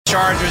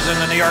Chargers and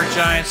the New York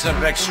Giants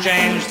have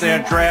exchanged their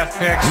draft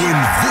picks. When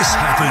this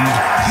happened,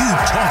 you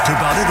talked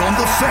about it on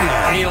The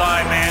Fan.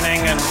 Eli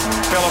Manning and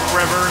Phillip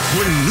Rivers.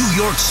 When New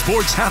York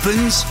sports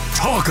happens,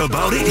 talk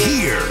about it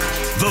here.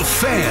 The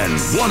Fan,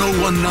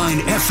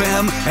 101.9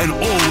 FM, and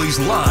always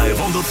live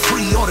on the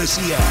free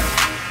Odyssey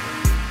app.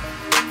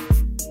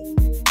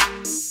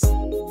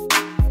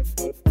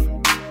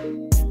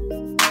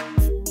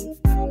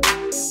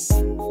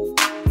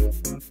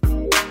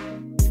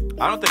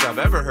 I don't think I've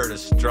ever heard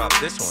us drop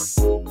this one.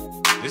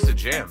 This is a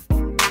jam.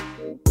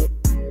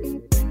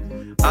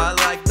 I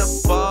like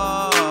the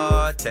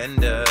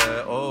bartender.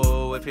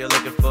 Oh, if you're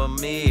looking for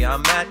me,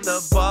 I'm at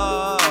the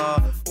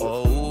bar.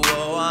 Oh,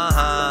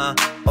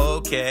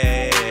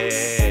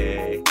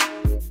 okay.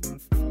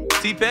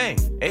 T-Pain,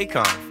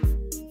 Akon.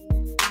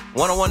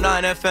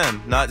 101.9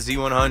 FM, not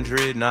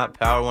Z100, not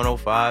Power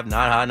 105,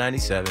 not Hot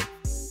 97.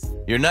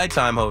 Your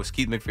nighttime host,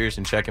 Keith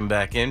McPherson, checking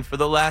back in for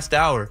the last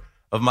hour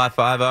of my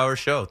 5-hour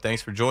show.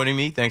 Thanks for joining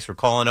me. Thanks for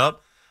calling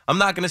up. I'm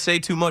not going to say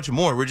too much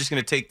more. We're just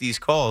going to take these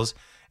calls,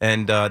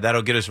 and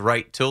that'll get us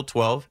right till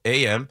 12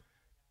 a.m.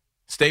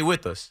 Stay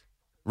with us.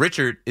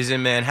 Richard is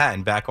in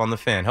Manhattan, back on The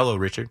Fan. Hello,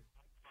 Richard.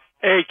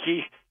 Hey,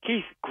 Keith.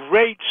 Keith,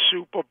 great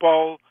Super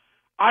Bowl.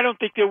 I don't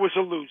think there was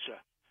a loser.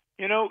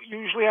 You know,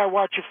 usually I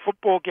watch a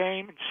football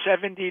game, and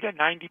 70 to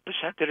 90%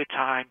 of the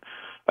time,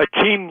 a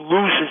team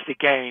loses the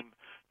game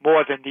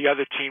more than the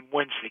other team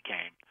wins the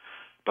game.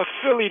 But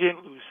Philly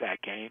didn't lose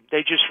that game.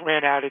 They just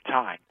ran out of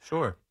time.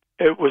 Sure.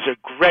 It was a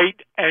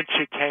great,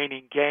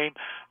 entertaining game.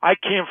 I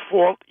can't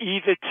fault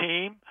either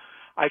team.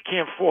 I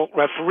can't fault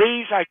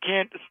referees. I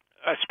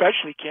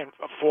especially can't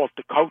fault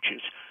the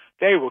coaches.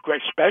 They were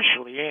great,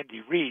 especially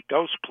Andy Reid.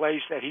 Those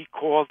plays that he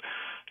called,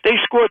 they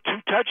scored 2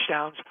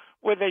 touchdowns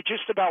where they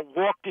just about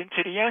walked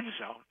into the end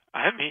zone.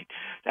 I mean,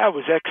 that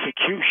was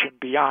execution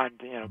beyond,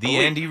 the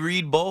belief. Andy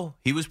Reid Bowl.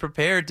 He was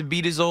prepared to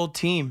beat his old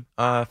team.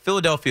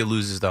 Philadelphia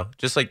loses, though.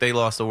 Just like they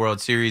lost the World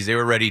Series, they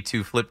were ready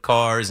to flip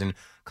cars and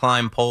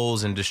climb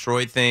poles and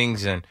destroy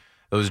things. And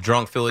those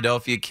drunk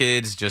Philadelphia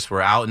kids just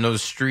were out in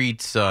those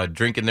streets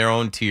drinking their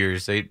own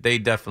tears. They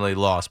definitely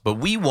lost. But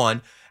we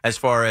won as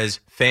far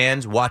as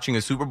fans watching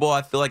a Super Bowl.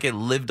 I feel like it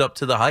lived up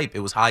to the hype. It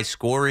was high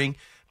scoring.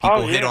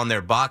 People hit on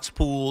their box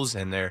pools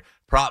and their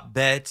prop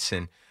bets,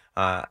 and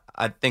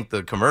I think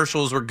the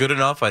commercials were good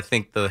enough. I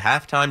think the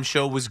halftime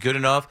show was good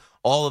enough.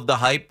 All of the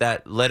hype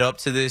that led up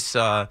to this,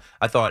 I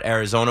thought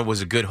Arizona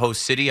was a good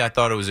host city. I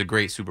thought it was a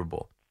great Super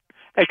Bowl.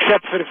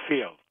 Except for the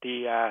field,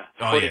 the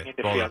footing in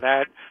the field.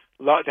 That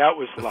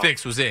was the low.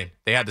 Fix was in.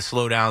 They had to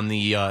slow down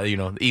the,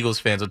 the Eagles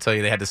fans will tell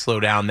you they had to slow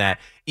down that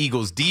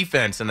Eagles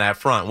defense in that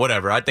front,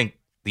 whatever. I think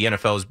the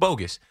NFL is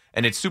bogus.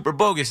 And it's super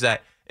bogus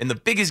that in the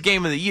biggest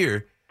game of the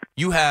year,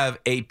 you have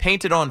a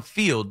painted-on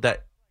field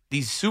that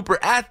these super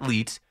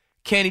athletes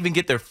can't even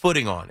get their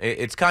footing on.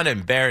 It's kind of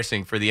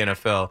embarrassing for the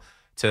NFL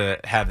to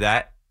have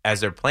that as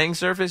their playing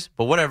surface,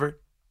 but whatever.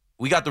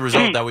 We got the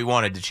result that we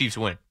wanted. The Chiefs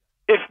win.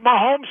 If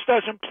Mahomes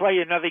doesn't play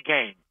another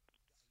game,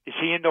 is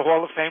he in the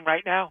Hall of Fame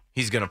right now?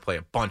 He's going to play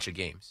a bunch of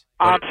games.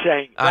 I'm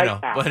saying I know,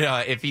 now.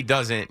 But if he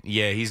doesn't,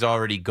 he's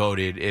already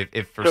goated.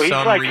 If for so some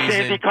he's like reason,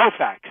 Sandy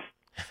Koufax.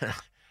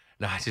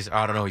 No,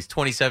 I don't know. He's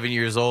 27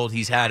 years old.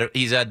 He's had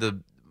the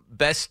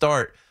best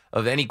start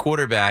of any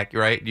quarterback,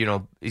 right? You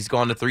know, he's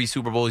gone to 3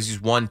 Super Bowls.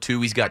 He's won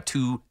 2. He's got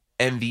 2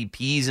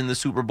 MVPs in the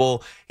Super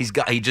Bowl.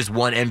 He just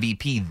won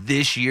MVP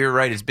this year,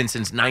 right? It's been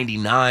since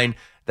 '99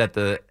 that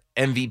the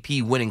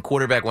MVP winning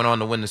quarterback went on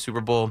to win the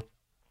Super Bowl.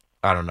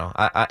 I don't know.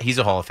 He's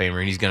a Hall of Famer,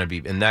 and he's going to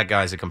be. And that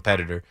guy's a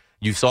competitor.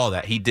 You saw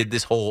that. He did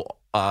this whole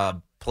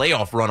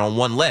playoff run on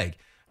one leg,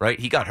 right?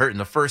 He got hurt in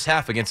the first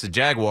half against the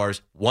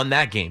Jaguars, won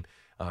that game,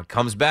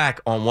 comes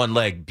back on one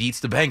leg, beats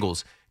the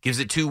Bengals, gives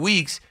it 2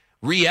 weeks,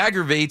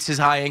 re-aggravates his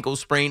high ankle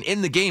sprain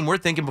in the game. We're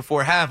thinking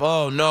before half,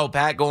 oh, no,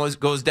 Pat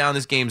goes down,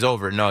 this game's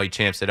over. No, he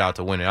champs it out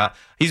to win it.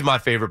 He's my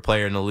favorite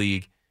player in the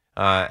league.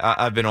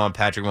 I've been on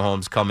Patrick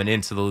Mahomes coming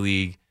into the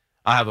league.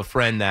 I have a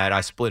friend that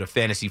I split a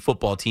fantasy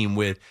football team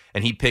with,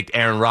 and he picked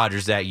Aaron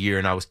Rodgers that year,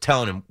 and I was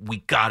telling him, we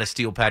got to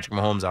steal Patrick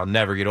Mahomes. I'll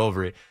never get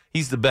over it.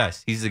 He's the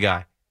best. He's the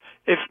guy.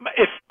 If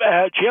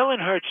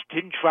Jalen Hurts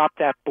didn't drop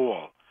that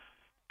ball,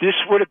 this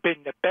would have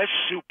been the best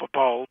Super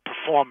Bowl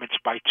performance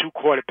by 2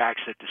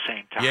 quarterbacks at the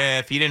same time. Yeah,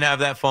 if he didn't have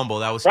that fumble,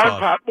 that was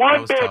tough.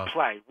 One bad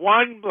play,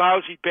 one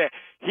lousy bad.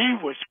 He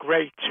was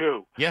great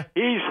too. Yeah,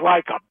 he's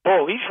like a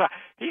bull.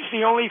 He's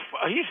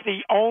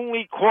the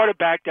only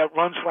quarterback that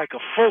runs like a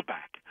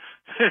fullback.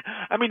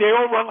 I mean, they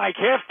all run like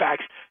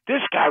halfbacks.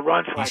 This guy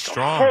runs like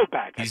strong. A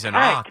fullback. He's an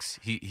ox.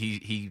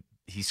 He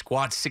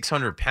squats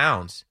 600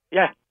 pounds.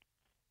 Yeah,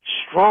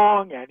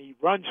 strong, and he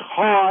runs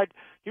hard.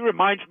 He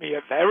reminds me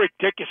of Eric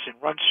Dickerson,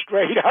 runs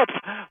straight up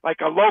like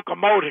a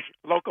locomotive.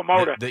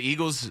 The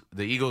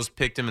Eagles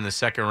picked him in the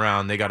second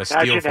round. They got to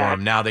steal for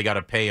him. Now they got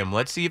to pay him.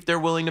 Let's see if they're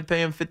willing to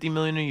pay him $50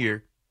 million a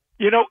year.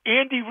 You know,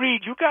 Andy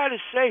Reid, you got to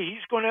say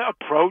he's going to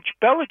approach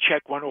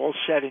Belichick when all's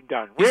said and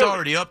done. Really. He's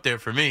already up there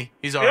for me.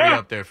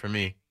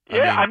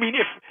 I mean,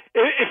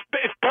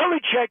 if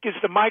Belichick is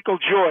the Michael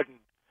Jordan,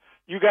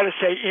 you got to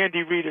say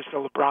Andy Reid is the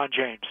LeBron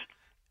James.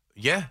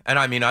 Yeah, and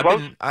I mean,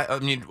 I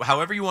mean,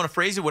 however you want to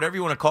phrase it, whatever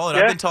you want to call it,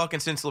 Yeah. I've been talking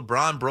since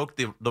LeBron broke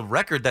the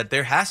record that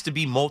there has to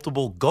be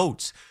multiple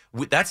GOATs.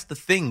 That's the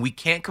thing. We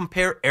can't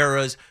compare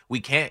eras. We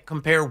can't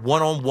compare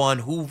one-on-one,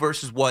 who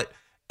versus what.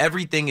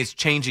 Everything is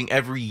changing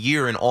every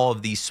year in all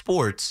of these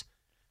sports.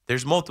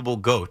 There's multiple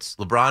GOATs.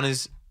 LeBron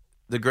is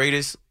the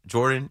greatest.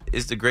 Jordan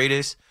is the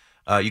greatest.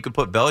 You could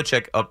put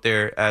Belichick up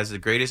there as the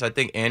greatest. I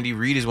think Andy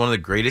Reid is one of the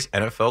greatest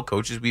NFL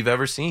coaches we've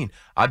ever seen.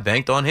 I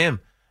banked on him.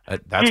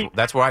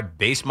 That's where I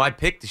based my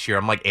pick this year.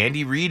 I'm like,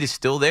 Andy Reid is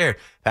still there.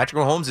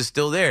 Patrick Mahomes is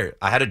still there.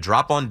 I had a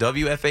drop on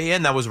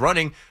WFAN that was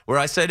running where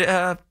I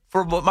said,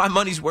 for what my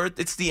money's worth,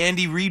 it's the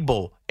Andy Reid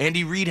Bowl.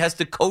 Andy Reid has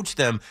to coach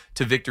them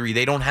to victory.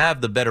 They don't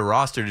have the better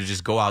roster to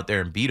just go out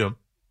there and beat them.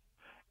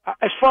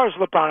 As far as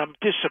LeBron, I'm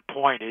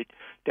disappointed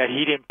that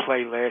he didn't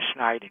play last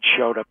night and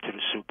showed up to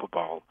the Super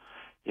Bowl.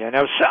 You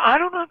know, so I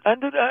don't know.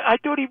 I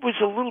thought he was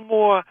a little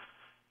more.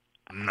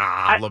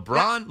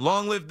 LeBron,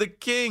 long live the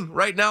king.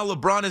 Right now,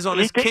 LeBron is on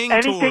his king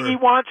anything tour. he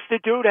wants to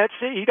do, that's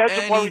it. He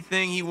doesn't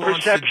Anything worry he wants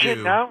perception, to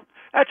do. no?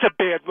 That's a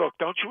bad look.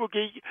 Don't you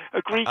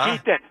agree,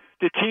 Keith, that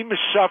the team is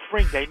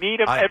suffering? They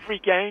need him every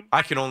game.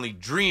 I can only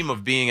dream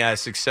of being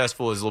as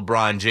successful as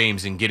LeBron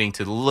James and getting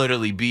to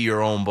literally be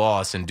your own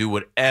boss and do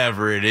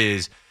whatever it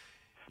is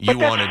you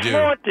want to do. But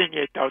that's flaunting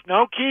it, though.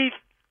 No, Keith?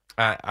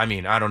 I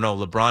mean, I don't know.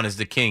 LeBron is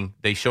the king.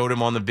 They showed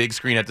him on the big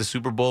screen at the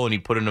Super Bowl, and he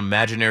put an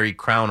imaginary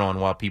crown on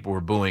while people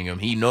were booing him.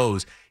 He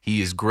knows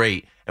he is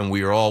great, and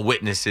we are all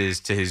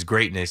witnesses to his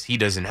greatness. He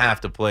doesn't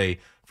have to play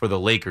for the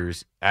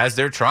Lakers. As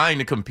they're trying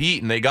to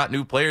compete and they got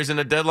new players in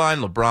the deadline,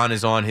 LeBron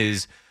is on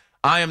his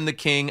I am the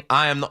king,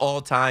 I am the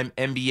all-time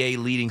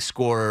NBA leading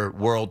scorer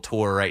world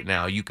tour right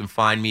now. You can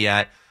find me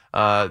at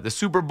the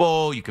Super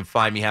Bowl. You can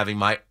find me having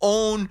my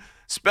own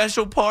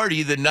special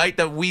party the night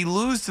that we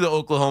lose to the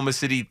Oklahoma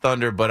City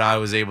Thunder, but I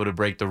was able to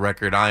break the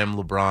record. I am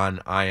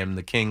LeBron. I am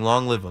the king.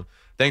 Long live him.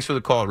 Thanks for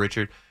the call,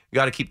 Richard. You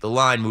got to keep the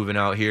line moving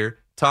out here.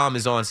 Tom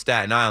is on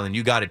Staten Island.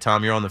 You got it,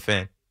 Tom. You're on the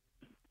Fan.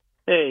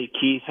 Hey,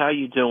 Keith. How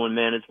you doing,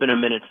 man? It's been a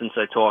minute since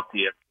I talked to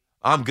you.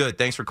 I'm good.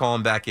 Thanks for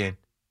calling back in.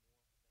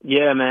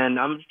 Yeah, man.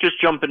 I'm just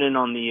jumping in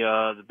on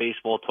the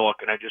baseball talk,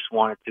 and I just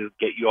wanted to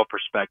get your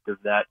perspective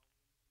that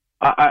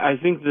I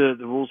think the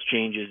rules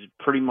changes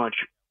pretty much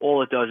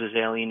all it does is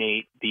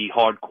alienate the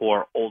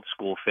hardcore old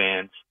school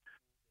fans.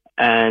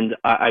 And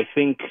I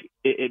think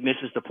it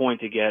misses the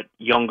point to get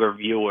younger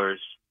viewers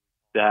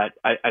that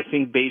I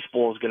think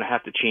baseball is going to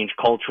have to change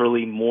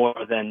culturally more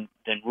than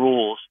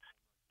rules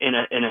in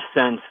a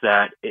sense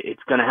that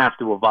it's going to have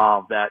to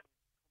evolve that,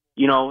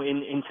 you know,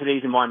 in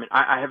today's environment,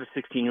 I have a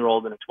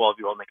 16-year-old and a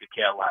 12-year-old and they could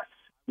care less,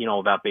 you know,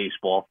 about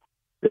baseball.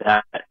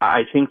 That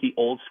I think the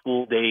old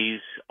school days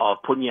of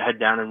putting your head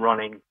down and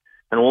running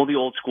and all the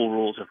old school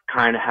rules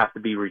kind of have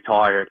to be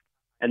retired,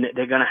 and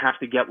they're going to have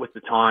to get with the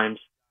times,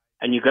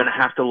 and you're going to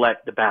have to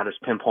let the batters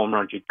pimp home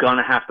runs. You're going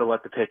to have to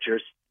let the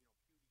pitchers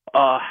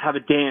have a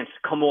dance,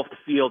 come off the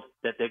field,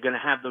 that they're going to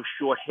have those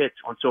short hits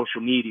on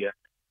social media.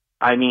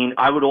 I mean,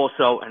 I would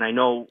also, and I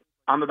know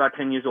I'm about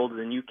 10 years older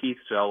than you, Keith,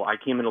 so I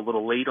came in a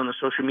little late on the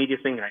social media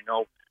thing, and I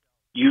know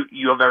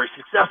you're very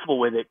successful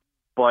with it,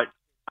 but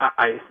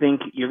I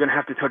think you're going to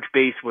have to touch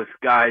base with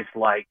guys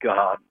like,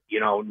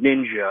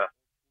 Ninja,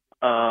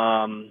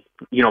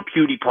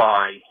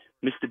 PewDiePie,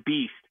 Mr.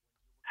 Beast.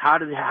 How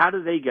do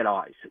they get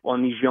eyes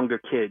on these younger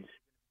kids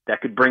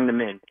that could bring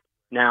them in?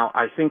 Now,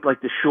 I think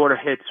like the shorter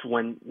hits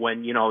when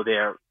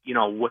they're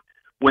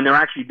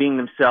actually being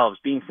themselves,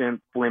 being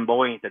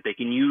flamboyant, that they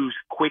can use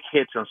quick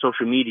hits on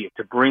social media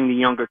to bring the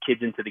younger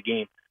kids into the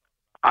game.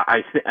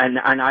 And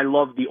I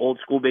love the old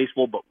school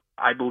baseball, but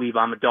I believe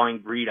I'm a dying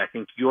breed. I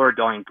think you're a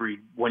dying breed.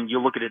 When you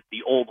look at it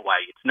the old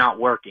way, it's not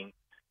working.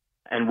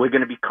 And we're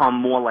going to become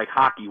more like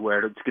hockey,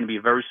 where it's going to be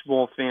a very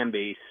small fan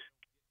base,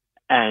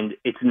 and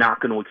it's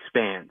not going to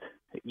expand,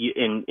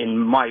 in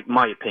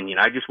my opinion.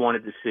 I just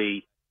wanted to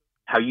see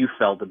how you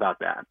felt about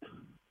that.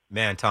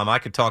 Man, Tom, I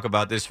could talk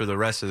about this for the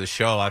rest of the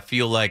show. I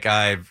feel like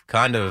I've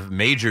kind of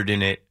majored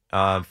in it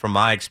from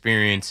my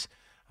experience.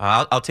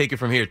 I'll take it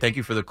from here. Thank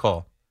you for the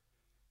call.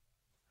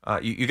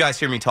 You guys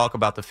hear me talk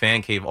about the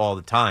Fan Cave all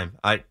the time.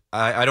 I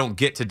don't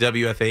get to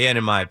WFAN,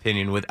 in my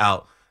opinion,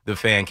 without the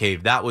Fan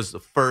Cave. That was the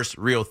first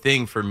real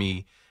thing for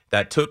me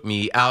that took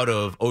me out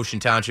of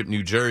Ocean Township,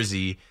 New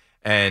Jersey,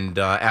 and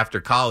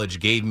after college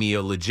gave me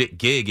a legit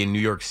gig in New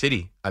York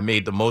City. I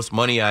made the most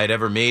money I had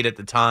ever made at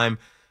the time,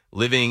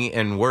 living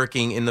and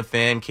working in the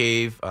Fan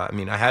Cave.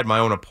 I had my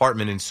own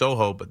apartment in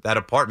Soho, but that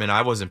apartment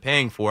I wasn't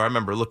paying for. I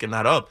remember looking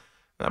that up.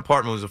 That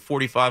apartment was a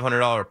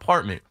 $4,500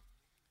 apartment.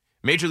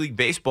 Major League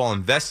Baseball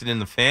invested in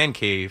the Fan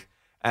Cave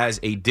as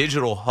a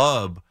digital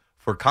hub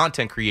for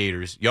content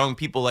creators, young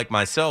people like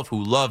myself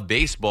who love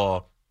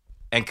baseball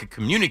and could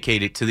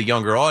communicate it to the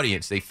younger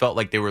audience. They felt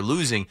like they were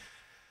losing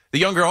the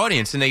younger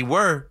audience, and they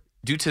were,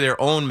 due to their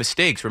own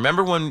mistakes.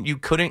 Remember when you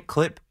couldn't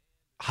clip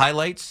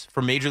highlights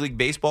from Major League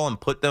Baseball and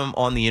put them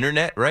on the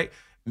internet, right?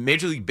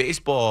 Major League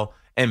Baseball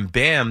and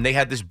BAM, they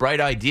had this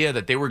bright idea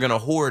that they were going to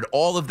hoard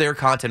all of their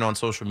content on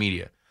social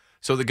media.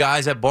 So the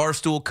guys at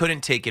Barstool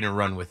couldn't take it and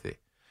run with it.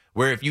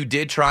 where if you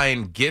did try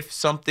and GIF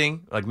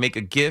something, like make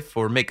a GIF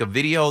or make a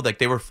video, like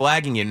they were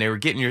flagging it and they were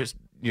getting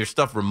your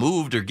stuff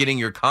removed or getting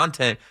your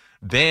content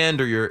banned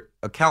or your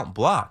account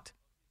blocked.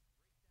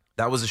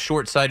 That was a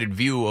short-sighted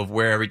view of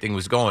where everything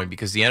was going,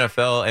 because the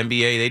NFL,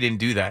 NBA, they didn't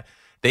do that.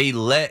 They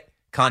let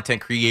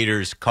content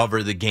creators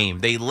cover the game.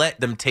 They let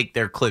them take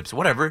their clips,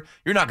 whatever.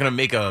 You're not going to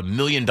make $1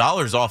 million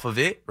off of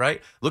it,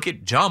 right? Look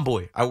at John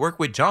Boy. I work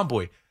with John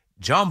Boy.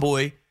 John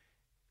Boy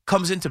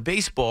comes into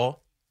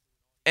baseball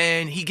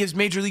and he gives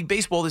Major League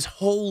Baseball this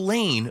whole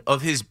lane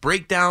of his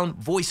breakdown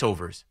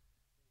voiceovers.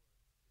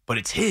 But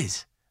it's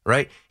his,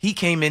 right? He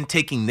came in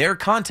taking their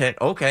content.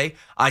 Okay,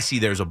 I see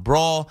there's a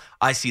brawl.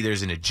 I see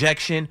there's an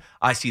ejection.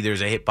 I see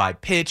there's a hit by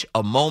pitch,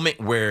 a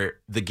moment where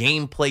the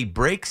gameplay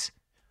breaks.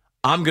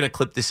 I'm going to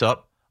clip this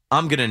up.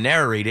 I'm going to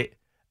narrate it.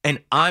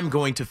 And I'm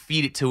going to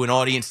feed it to an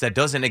audience that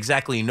doesn't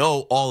exactly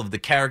know all of the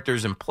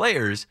characters and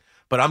players,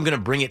 but I'm going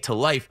to bring it to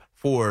life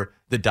for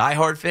the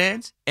diehard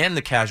fans and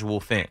the casual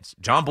fans.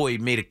 John Boy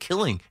made a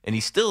killing, and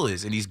he still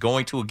is, and he's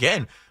going to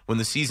again when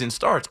the season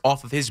starts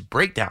off of his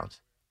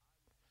breakdowns.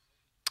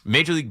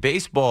 Major League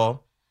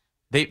Baseball,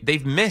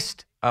 they've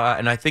missed,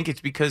 and I think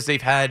it's because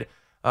they've had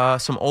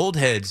some old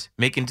heads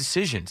making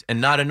decisions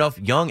and not enough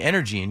young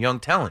energy and young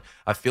talent.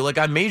 I feel like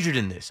I majored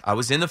in this. I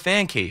was in the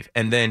fan cave,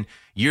 and then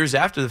years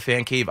after the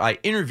fan cave, I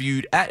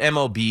interviewed at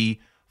MLB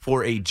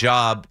for a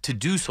job to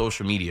do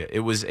social media.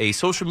 It was a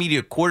social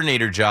media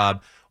coordinator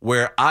job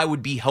where I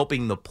would be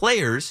helping the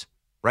players,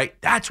 right?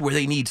 That's where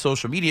they need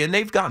social media, and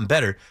they've gotten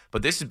better.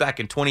 But this is back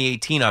in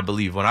 2018, I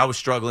believe, when I was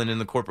struggling in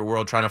the corporate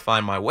world trying to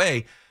find my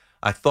way.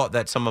 I thought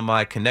that some of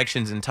my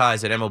connections and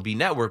ties at MLB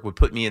Network would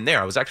put me in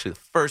there. I was actually the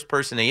first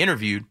person they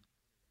interviewed,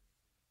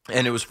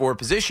 and it was for a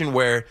position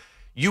where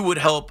you would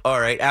help,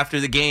 all right, after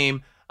the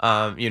game,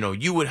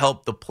 you would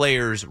help the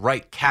players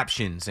write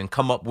captions and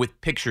come up with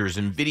pictures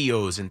and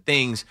videos and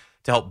things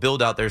to help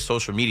build out their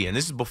social media. And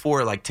this is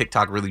before, like,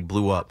 TikTok really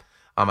blew up.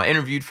 I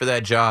interviewed for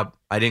that job.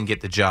 I didn't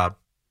get the job,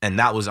 and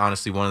that was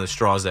honestly one of the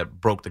straws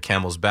that broke the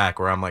camel's back,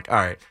 where I'm like, all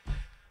right,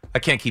 I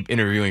can't keep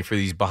interviewing for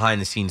these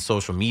behind-the-scenes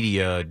social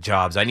media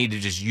jobs. I need to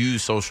just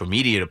use social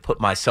media to put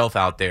myself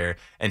out there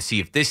and see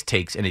if this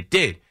takes, and it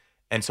did.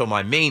 And so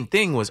my main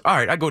thing was, all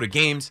right, I go to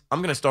games. I'm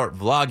going to start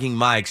vlogging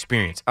my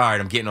experience. All right,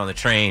 I'm getting on the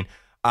train.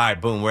 All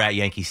right, boom, we're at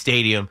Yankee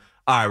Stadium.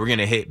 All right, we're going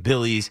to hit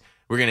Billy's.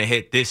 We're going to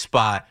hit this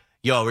spot.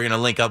 Yo, we're going to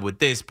link up with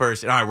this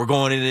person. All right, we're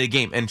going into the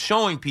game. And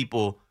showing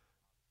people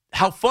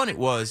how fun it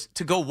was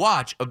to go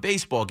watch a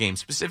baseball game,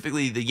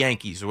 specifically the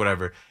Yankees or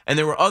whatever. And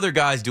there were other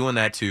guys doing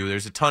that too.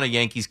 There's a ton of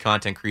Yankees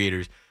content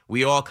creators.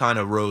 We all kind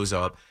of rose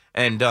up.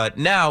 And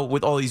now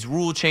with all these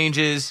rule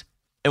changes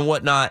and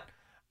whatnot,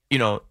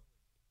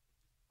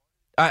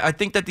 I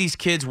think that these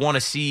kids want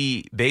to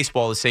see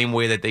baseball the same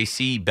way that they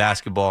see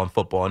basketball and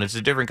football. And it's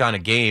a different kind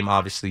of game,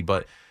 obviously.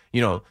 But,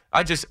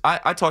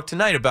 I talked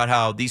tonight about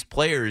how these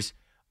players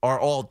are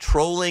all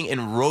trolling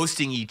and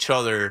roasting each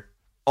other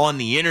on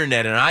the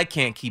internet, and I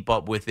can't keep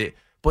up with it.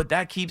 But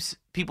that keeps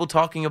people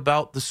talking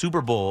about the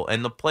Super Bowl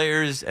and the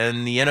players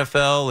and the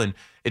NFL, and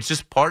it's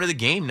just part of the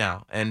game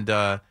now. And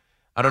I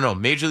don't know,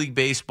 Major League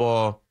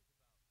Baseball,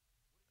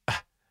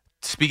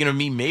 speaking of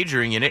me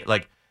majoring in it,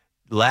 like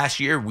last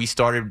year we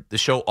started the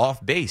show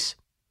Off Base,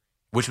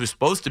 which was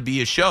supposed to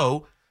be a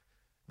show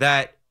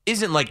that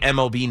isn't like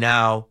MLB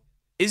Now,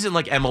 isn't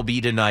like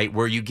MLB Tonight,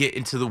 where you get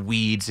into the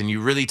weeds and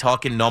you're really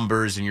talking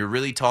numbers and you're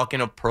really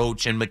talking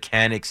approach and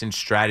mechanics and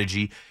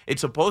strategy. It's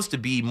supposed to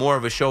be more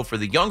of a show for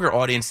the younger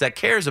audience that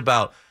cares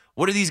about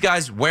what are these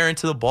guys wearing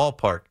to the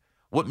ballpark?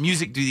 What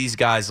music do these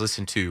guys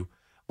listen to?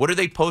 What are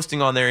they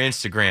posting on their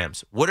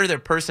Instagrams? What are their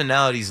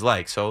personalities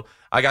like? So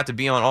I got to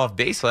be on Off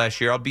Base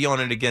last year. I'll be on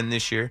it again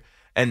this year.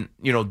 And,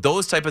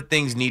 those type of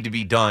things need to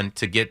be done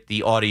to get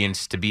the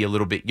audience to be a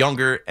little bit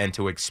younger and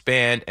to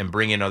expand and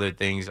bring in other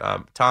things.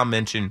 Tom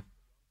mentioned,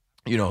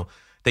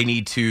 they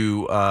need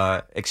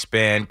to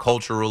expand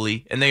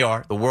culturally, and they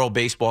are. The World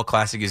Baseball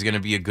Classic is going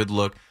to be a good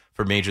look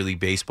for Major League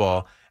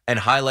Baseball, and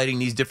highlighting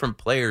these different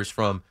players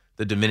from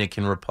the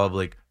Dominican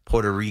Republic,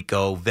 Puerto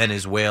Rico,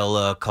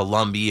 Venezuela,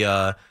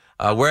 Colombia,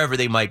 wherever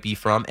they might be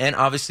from, and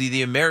obviously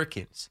the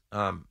Americans.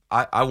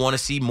 I want to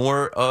see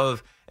more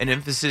of an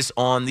emphasis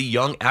on the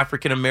young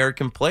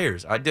African-American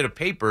players. I did a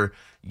paper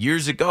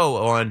years ago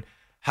on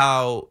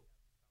how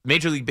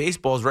Major League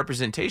Baseball's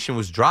representation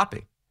was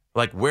dropping.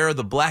 Like, where are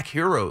the black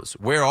heroes?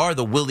 Where are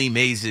the Willie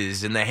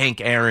Mazes and the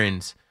Hank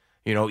Aarons?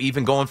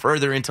 Even going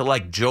further into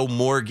like Joe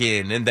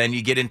Morgan, and then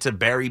you get into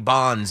Barry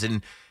Bonds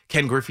and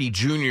Ken Griffey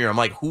Jr. I'm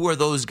like, who are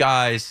those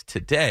guys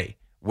today?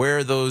 Where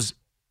are those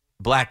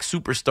black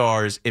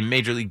superstars in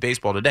Major League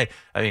Baseball today?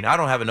 I mean, I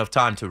don't have enough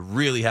time to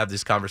really have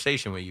this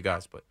conversation with you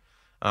guys, but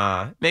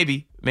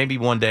maybe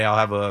one day I'll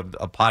have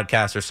a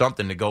podcast or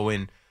something to go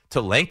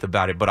into length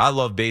about it. But I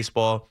love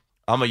baseball.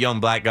 I'm a young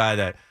black guy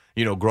that,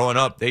 growing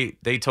up,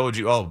 they told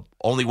you, oh,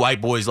 only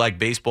white boys like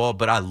baseball,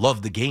 but I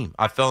love the game.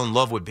 I fell in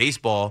love with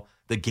baseball,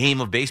 the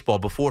game of baseball,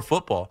 before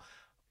football.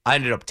 I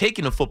ended up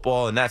taking the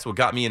football, and that's what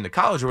got me into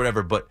college or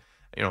whatever. But,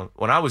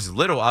 when I was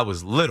little, I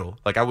was little.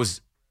 Like, I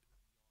was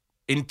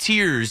in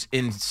tears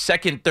in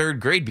second,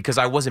 third grade because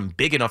I wasn't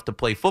big enough to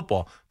play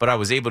football, but I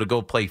was able to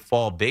go play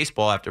fall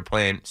baseball after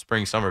playing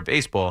spring, summer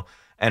baseball,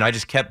 and I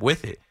just kept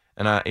with it.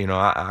 And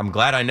I'm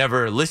glad I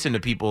never listened to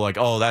people like,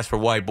 oh, that's for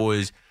white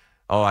boys.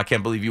 Oh, I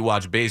can't believe you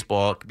watch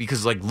baseball,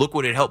 because like, look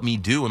what it helped me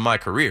do in my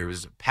career. It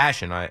was a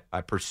passion.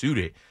 I pursued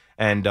it.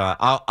 And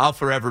I'll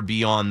forever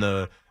be on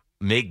the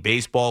make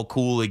baseball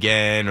cool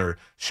again or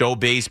show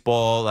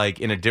baseball like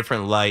in a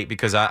different light,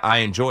 because I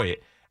enjoy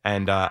it.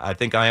 And I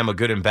think I am a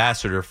good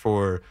ambassador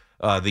for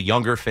the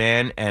younger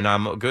fan, and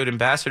I'm a good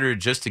ambassador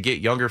just to get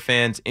younger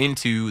fans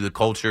into the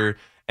culture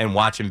and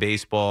watching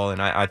baseball.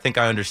 And I think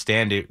I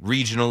understand it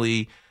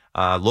regionally,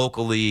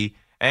 locally,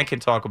 and can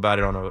talk about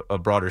it on a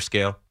broader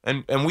scale.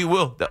 And we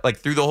will, like,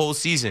 through the whole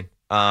season.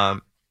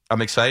 I'm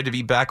excited to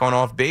be back on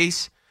Off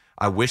Base.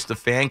 I wish the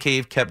fan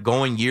cave kept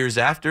going years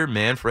after.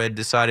 Manfred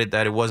decided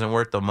that it wasn't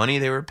worth the money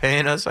they were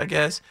paying us, I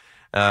guess.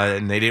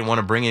 And they didn't want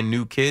to bring in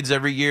new kids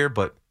every year,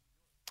 but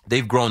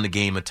they've grown the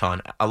game a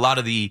ton. A lot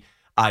of the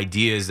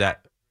ideas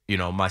that,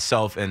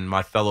 myself and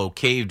my fellow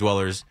cave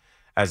dwellers,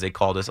 as they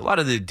called us, a lot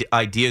of the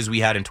ideas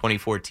we had in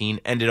 2014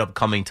 ended up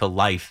coming to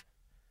life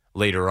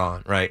later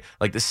on, right?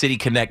 Like the City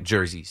Connect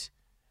jerseys.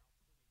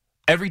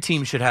 Every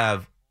team should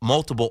have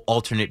multiple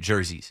alternate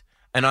jerseys.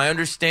 And I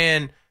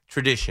understand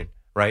tradition,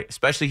 right?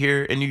 Especially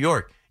here in New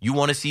York. You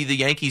want to see the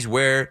Yankees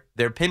wear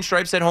their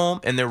pinstripes at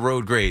home and their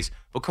road grays.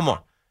 But come on,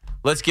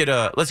 let's get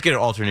an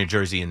alternate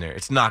jersey in there.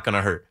 It's not going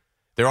to hurt.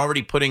 They're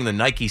already putting the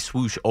Nike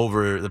swoosh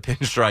over the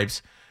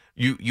pinstripes.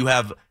 You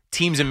have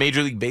teams in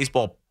Major League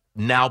Baseball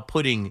now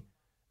putting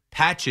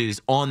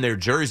patches on their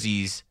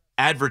jerseys,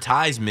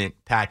 advertisement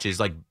patches,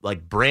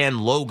 like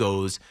brand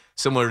logos,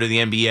 similar to the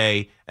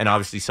NBA, and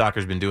obviously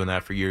soccer's been doing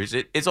that for years.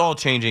 It's all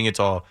changing. It's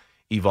all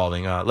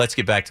evolving. Let's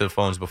get back to the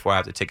phones before I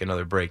have to take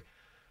another break.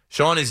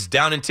 Sean is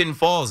down in Tinton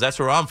Falls. That's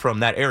where I'm from,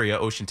 that area,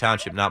 Ocean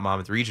Township, not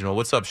Monmouth Regional.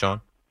 What's up,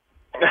 Sean?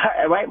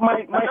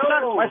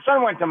 My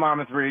son went to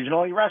Monmouth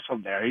Regional. He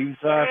wrestled there. He's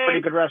a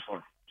pretty good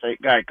wrestler. So,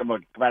 guy, come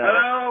on.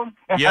 Hello.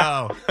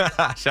 Yo,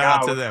 shout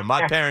out to them.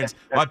 My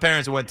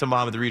parents went to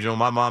Monmouth Regional.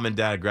 My mom and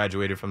dad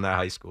graduated from that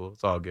high school.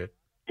 It's all good.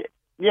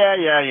 Yeah.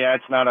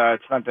 It's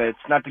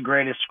not the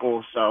greatest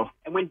school. So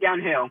It went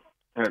downhill.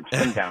 It's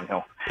been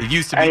downhill. It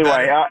used to be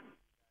Anyway, better.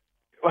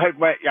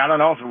 I don't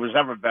know if it was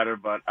ever better,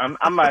 but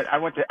I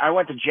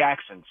went to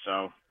Jackson.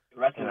 So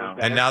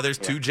And now there's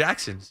two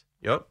Jacksons.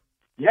 Yep.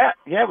 Yeah,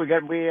 we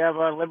have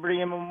Liberty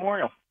and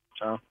Memorial.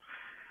 So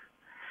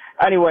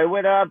anyway,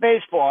 with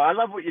baseball, I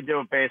love what you do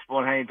with baseball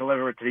and how you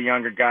deliver it to the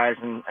younger guys,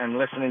 and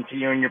listening to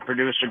you and your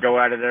producer go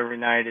at it every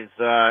night is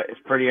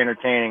pretty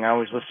entertaining. I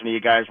always listen to you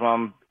guys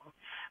while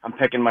I'm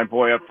picking my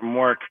boy up from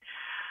work.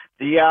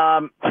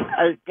 As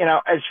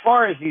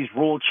far as these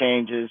rule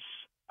changes,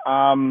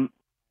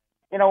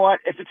 you know what?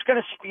 If it's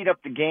going to speed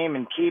up the game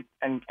and keep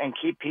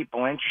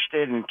people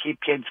interested and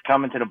keep kids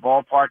coming to the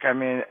ballpark, I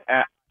mean,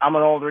 I'm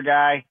an older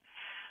guy.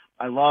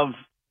 I love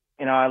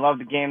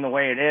the game the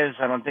way it is.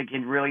 I don't think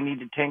you really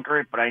need to tinker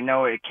it, but I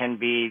know it can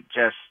be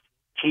just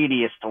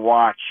tedious to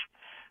watch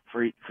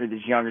for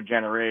this younger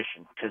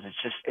generation, because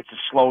it's a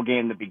slow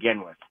game to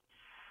begin with,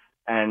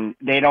 and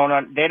they don't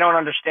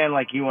understand,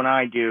 like you and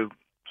I do,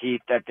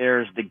 Keith, that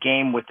there's the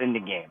game within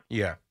the game.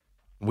 Yeah,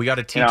 we got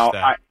to teach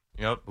that.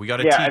 Yep, we got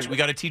to teach. We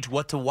got to teach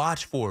what to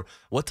watch for,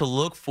 what to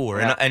look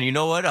for, and you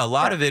know what? A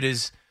lot of it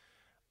is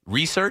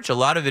research. A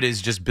lot of it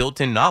is just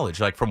built-in knowledge,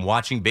 like from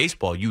watching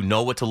baseball. You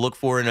know what to look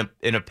for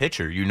in a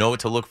pitcher. You know what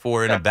to look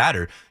for in a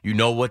batter. You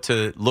know what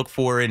to look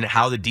for in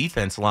how the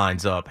defense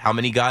lines up, how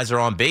many guys are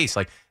on base.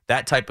 Like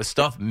that type of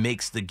stuff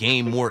makes the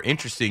game more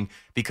interesting,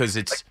 because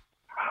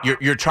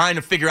you're trying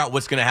to figure out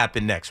what's going to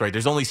happen next, right?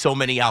 There's only so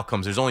many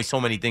outcomes. There's only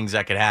so many things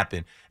that could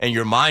happen, and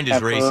your mind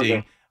is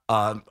racing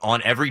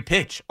on every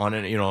pitch, on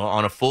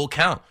a full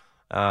count.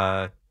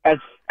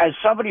 As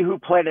somebody who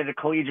played at a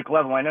collegiate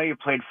level, I know you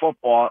played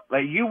football.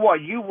 Like you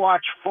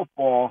watch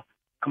football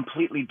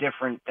completely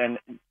different than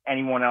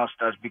anyone else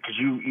does, because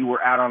you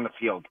were out on the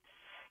field.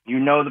 You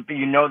know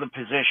the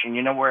position.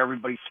 You know where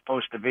everybody's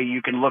supposed to be.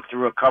 You can look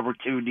through a cover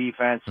 2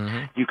 defense.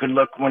 Mm-hmm. You can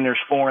look when there's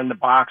 4 in the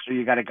box, or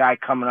you got a guy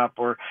coming up,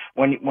 or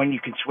when you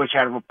can switch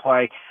out of a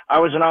play. I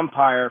was an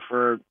umpire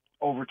for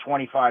over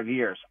 25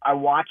 years. I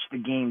watch the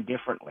game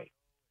differently.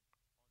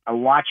 I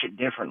watch it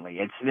differently.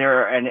 It's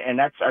there, and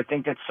I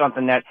think that's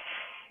something that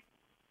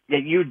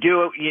you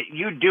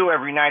do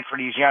every night for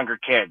these younger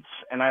kids.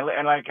 And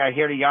I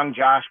hear the young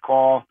Josh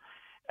call,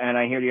 and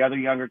I hear the other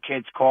younger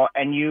kids call,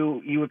 and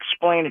you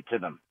explain it to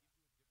them.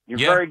 You're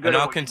very good. And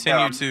I'll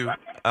continue to.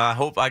 I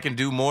hope I can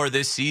do more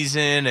this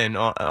season, and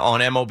on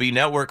MLB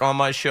Network on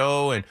my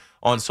show and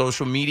on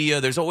social media.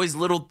 There's always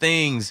little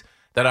things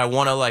that I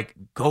want to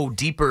go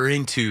deeper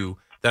into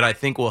that I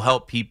think will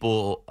help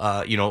people,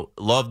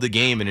 love the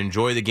game and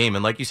enjoy the game.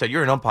 And like you said,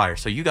 you're an umpire,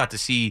 so you got to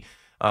see,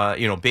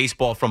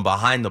 baseball from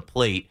behind the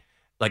plate.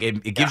 Like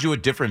it gives you a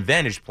different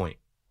vantage point.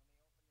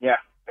 Yeah,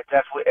 it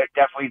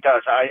definitely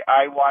does.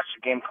 I watch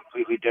the game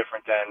completely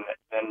different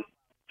than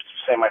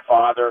say my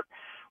father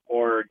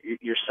or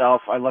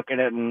yourself, I look at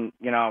it and,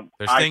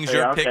 There's things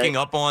you're picking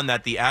up on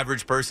that the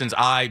average person's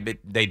eye, but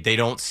they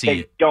don't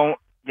see it.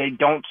 They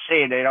don't see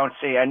it.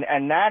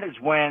 And that is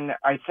when,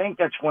 I think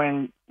that's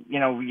when,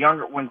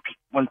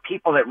 when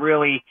people that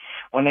really,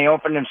 when they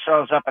open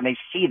themselves up and they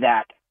see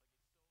that,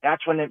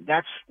 that's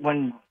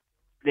when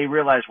they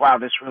realize, wow,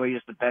 this really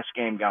is the best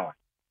game going.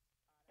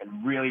 It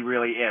really,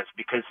 really is,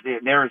 because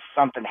there is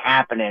something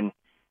happening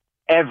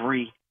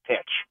every pitch.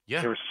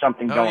 Yeah. There's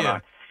something going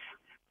on.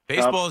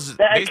 Baseball is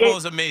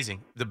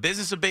amazing. The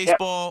business of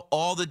baseball,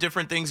 all the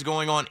different things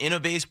going on in a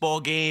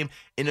baseball game,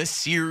 in a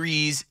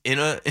series, in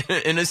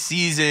a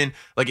season,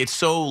 like it's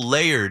so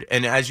layered.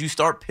 And as you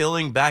start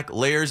peeling back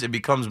layers, it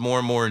becomes more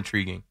and more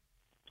intriguing.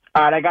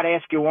 All right, I got to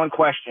ask you one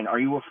question. Are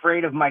you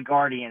afraid of my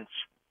Guardians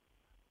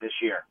this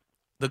year?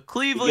 The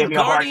Cleveland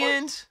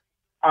Guardians?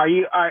 Are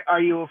you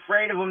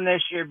afraid of them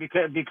this year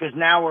because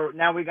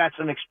now we got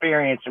some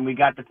experience and we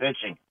got the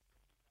pitching?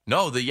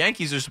 No, the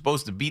Yankees are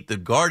supposed to beat the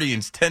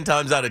Guardians 10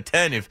 times out of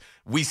 10. If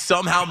we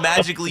somehow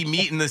magically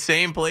meet in the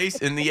same place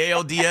in the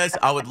ALDS,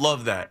 I would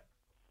love that.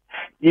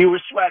 You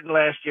were sweating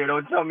last year.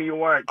 Don't tell me you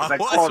weren't. I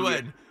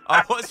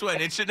was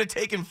sweating. It should have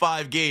taken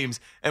 5 games.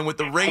 And with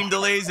the rain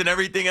delays and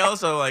everything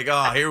else, I'm like,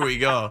 oh, here we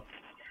go.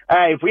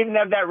 Hey, if we didn't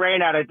have that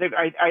rain out, I think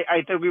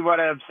we would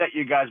have upset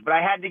you guys. But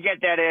I had to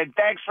get that in.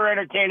 Thanks for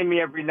entertaining me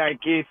every night,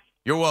 Keith.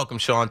 You're welcome,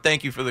 Sean.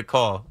 Thank you for the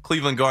call.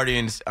 Cleveland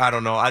Guardians, I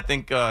don't know. I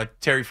think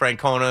Terry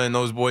Francona and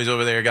those boys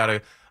over there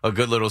got a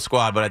good little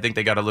squad, but I think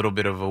they got a little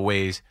bit of a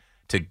ways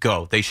to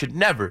go. They should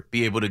never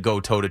be able to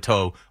go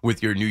toe-to-toe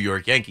with your New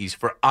York Yankees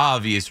for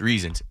obvious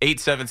reasons.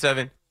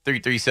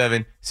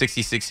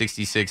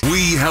 877-337-6666.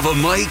 We have a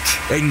mic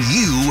and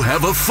you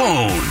have a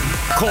phone.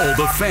 Call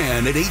the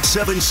Fan at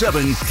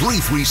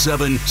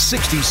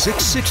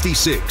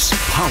 877-337-6666.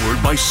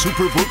 Powered by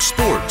Superbook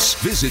Sports.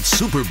 Visit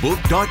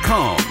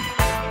superbook.com.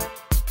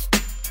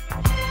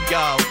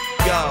 Yo,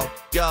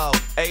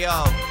 hey,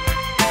 yo.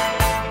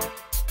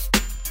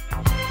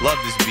 Love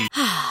this beat.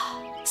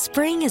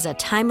 Spring is a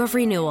time of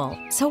renewal,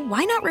 so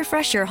why not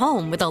refresh your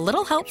home with a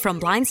little help from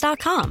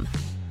Blinds.com?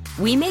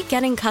 We make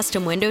getting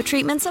custom window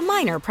treatments a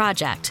minor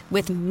project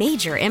with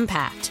major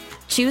impact.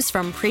 Choose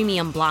from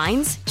premium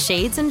blinds,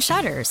 shades, and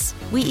shutters.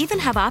 We even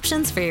have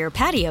options for your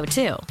patio,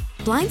 too.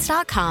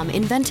 Blinds.com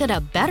invented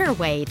a better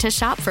way to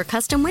shop for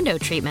custom window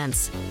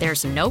treatments.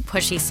 There's no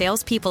pushy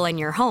salespeople in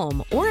your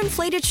home or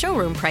inflated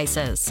showroom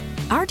prices.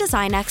 Our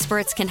design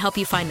experts can help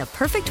you find the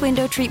perfect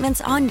window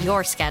treatments on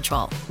your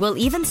schedule. We'll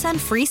even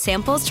send free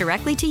samples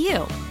directly to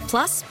you.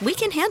 Plus, we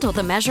can handle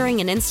the measuring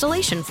and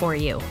installation for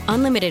you.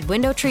 Unlimited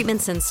window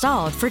treatments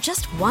installed for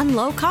just one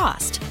low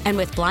cost. And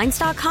with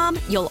Blinds.com,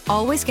 you'll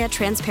always get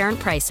transparent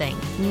pricing.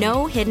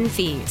 No hidden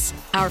fees.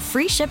 Our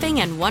free shipping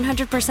and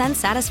 100%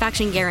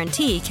 satisfaction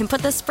guarantee can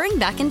put the spring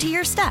back into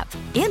your step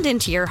and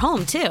into your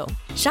home, too.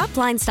 Shop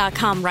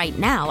Blinds.com right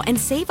now and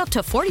save up to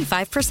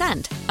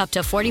 45%. Up to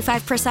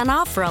 45%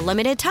 off for a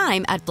limited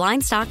time at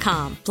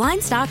Blinds.com.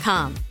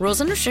 Blinds.com. Rules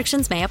and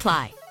restrictions may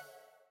apply.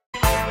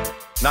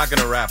 Not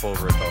going to rap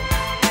over it, though.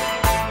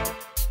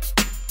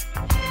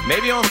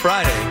 Maybe on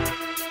Friday.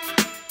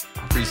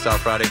 Freestyle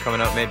Friday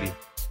coming up, maybe.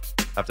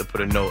 I have to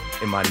put a note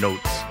in my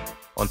notes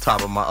on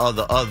top of my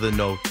other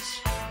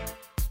notes.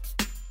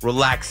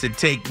 Relax and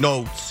take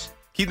notes.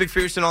 Keith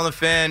McPherson on the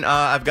Fan.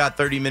 I've got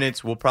 30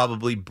 minutes. We'll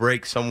probably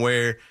break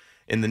somewhere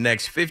in the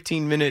next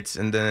 15 minutes,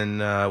 and then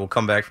we'll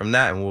come back from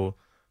that, and we'll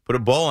put a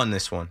bow on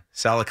this one.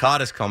 Sal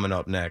Licata's coming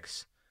up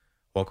next.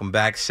 Welcome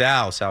back,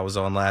 Sal. Sal was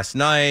on last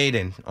night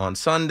and on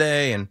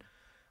Sunday, and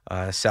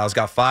Sal's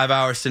got 5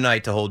 hours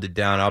tonight to hold it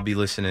down. I'll be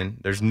listening.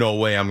 There's no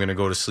way I'm going to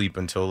go to sleep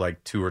until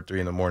like 2 or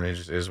 3 in the morning. It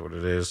just is what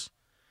it is.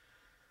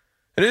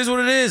 It is what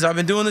it is. I've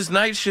been doing this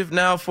night shift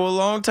now for a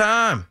long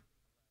time.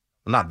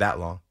 Not that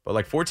long, but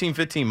like 14,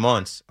 15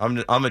 months. I'm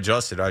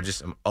adjusted.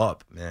 I'm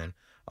up, man.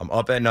 I'm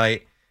up at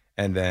night,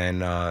 and then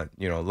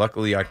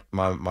luckily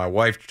my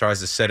wife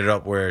tries to set it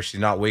up where she's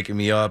not waking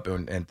me up,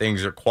 and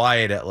things are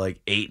quiet at like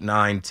 8,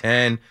 9,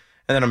 10, and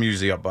then I'm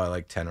usually up by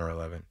like 10 or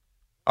 11.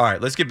 All right,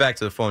 let's get back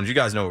to the phones. You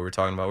guys know what we're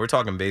talking about. We're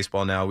talking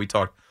baseball now. We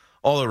talked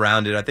all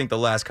around it. I think the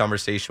last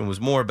conversation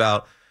was more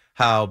about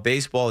how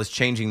baseball is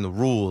changing the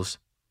rules,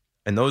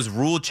 and those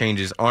rule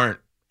changes aren't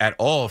at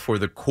all for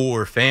the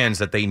core fans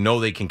that they know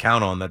they can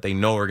count on, that they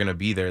know are going to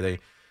be there. They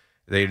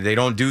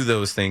don't do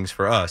those things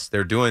for us.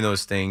 They're doing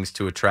those things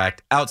to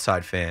attract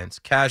outside fans,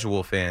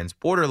 casual fans,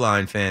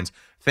 borderline fans,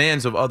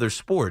 fans of other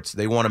sports.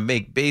 They want to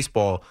make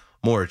baseball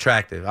more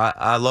attractive.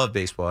 I love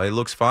baseball. It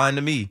looks fine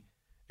to me.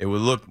 It would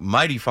look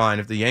mighty fine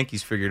if the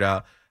Yankees figured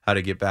out how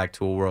to get back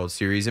to a World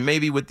Series. And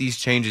maybe with these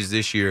changes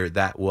this year,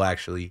 that will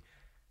actually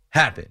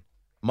happen.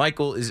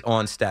 Michael is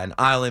on Staten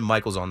Island.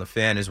 Michael's on the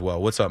Fan as well.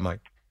 What's up,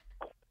 Mike?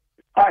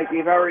 Hi,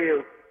 Steve. How are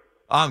you?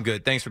 I'm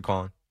good. Thanks for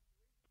calling.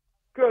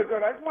 Good.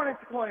 I just wanted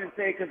to call in and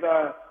say, because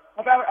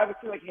about, I would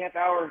say like half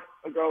hour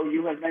ago,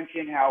 you had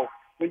mentioned how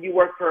when you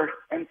worked for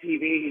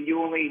MTV and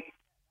you only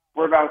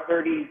were about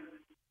 30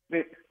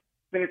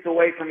 minutes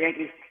away from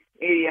Yankee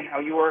Stadium,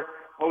 how you were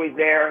always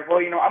there. Well,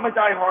 I'm a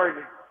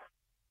diehard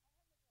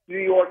New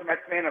York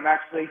Mets fan. I'm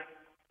actually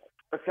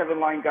a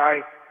 7-line guy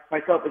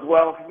myself as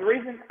well. The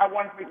reason I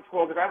wanted to make this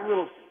call is I have a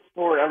little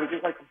story I would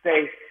just like to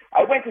say.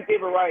 I went to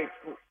David Wright's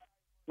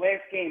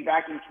last game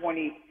back in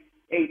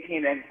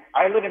 2018, and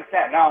I live in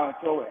Staten Island,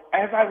 so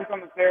as I was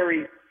on the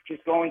ferry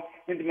just going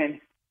into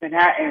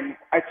Manhattan,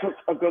 I took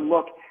a good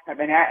look at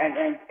Manhattan,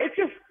 and it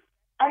just,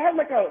 I had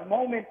like a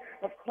moment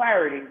of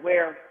clarity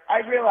where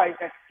I realized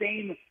that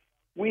same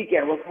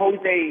weekend was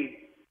Jose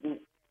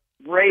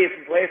Reyes'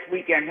 last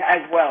weekend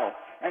as well.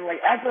 And like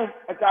as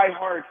a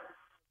diehard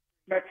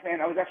Mets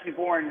fan, I was actually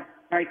born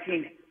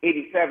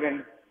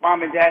 1987.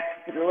 Mom and Dad,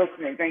 if you're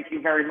listening, thank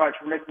you very much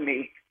for missing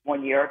me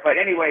one year. But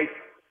anyways,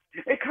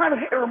 it kind of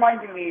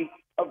reminded me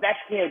of that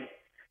kid,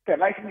 that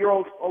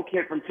 19-year-old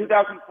kid from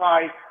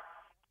 2005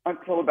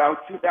 until about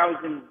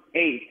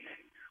 2008,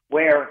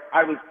 where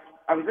I was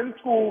in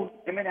school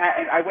in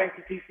Manhattan. I went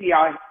to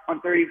TCI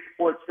on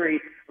 34th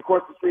Street,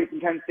 across the street from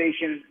Penn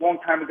Station, a long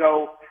time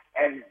ago.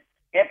 And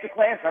after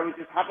class, I would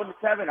just hop on the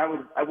 7.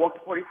 I walked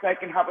to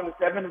 42nd, hop on the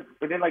 7.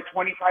 Within like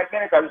 25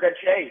 minutes, I was at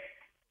Shea.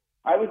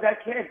 I was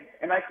that kid,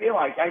 and I feel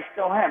like I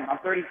still am. I'm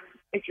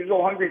 36 years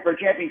old, hungry for a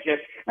championship,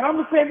 and I'm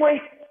the same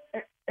way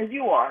as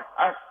you are.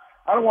 I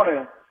don't want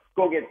to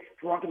go get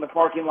drunk in the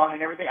parking lot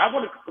and everything. I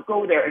want to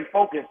go there and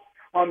focus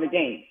on the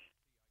game.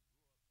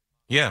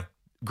 Yeah,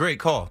 great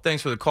call.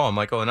 Thanks for the call,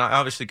 Michael. And I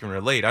obviously can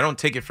relate. I don't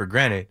take it for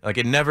granted. Like,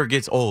 it never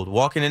gets old.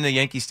 Walking into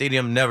Yankee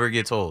Stadium never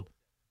gets old.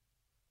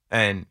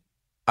 And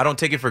I don't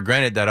take it for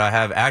granted that I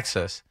have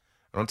access.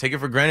 I don't take it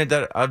for granted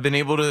that I've been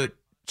able to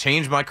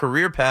change my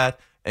career path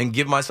and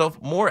give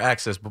myself more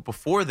access. But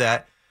before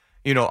that,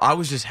 you know, I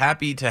was just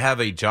happy to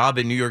have a job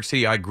in New York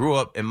City. I grew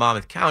up in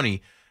Monmouth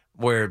County,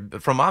 where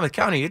from Monmouth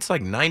County, it's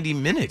like 90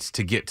 minutes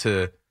to get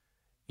to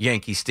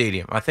Yankee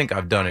Stadium. I think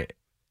I've done it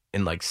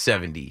in like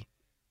 70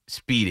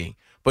 speeding,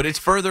 but it's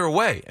further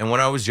away. And when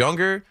I was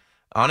younger,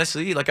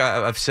 honestly, like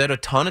I've said a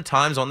ton of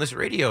times on this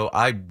radio,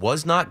 I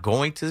was not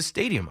going to the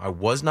stadium. I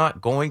was not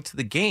going to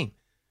the game.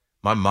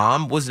 My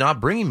mom was not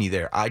bringing me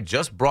there. I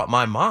just brought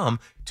my mom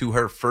to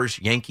her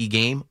first Yankee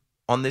game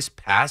on this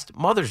past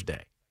Mother's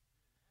Day.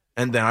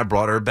 And then I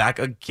brought her back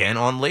again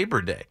on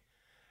Labor Day.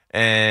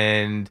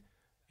 And,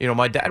 you know,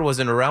 my dad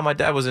wasn't around. My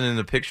dad wasn't in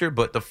the picture.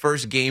 But the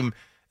first game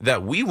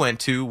that we went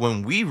to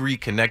when we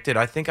reconnected,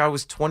 I think I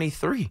was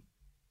 23.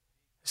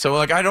 So,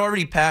 like, I'd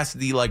already passed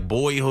the, like,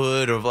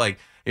 boyhood of, like,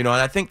 you know,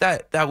 and I think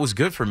that was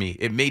good for me.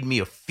 It made me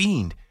a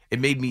fiend. It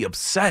made me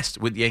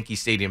obsessed with Yankee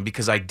Stadium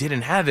because I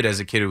didn't have it as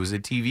a kid. It was a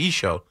TV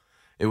show.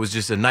 It was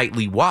just a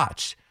nightly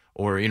watch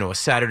or, you know, a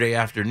Saturday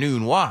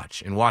afternoon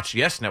watch and watch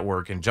Yes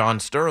Network and John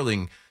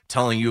Sterling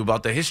telling you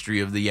about the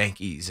history of the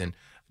Yankees. And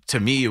to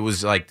me, it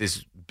was like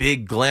this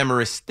big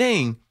glamorous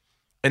thing.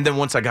 And then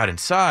once I got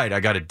inside, I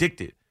got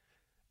addicted,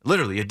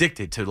 literally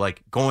addicted to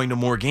like going to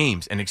more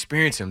games and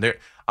experiencing them.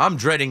 I'm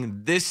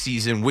dreading this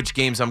season which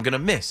games I'm going to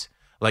miss.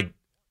 Like,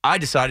 I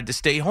decided to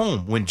stay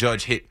home when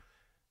Judge hit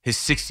his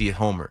 60th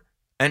homer,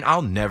 and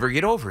I'll never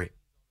get over it.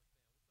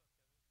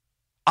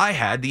 I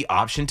had the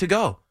option to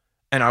go,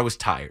 and I was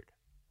tired.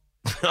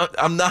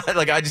 I'm not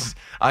like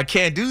I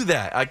can't do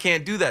that. I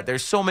can't do that.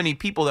 There's so many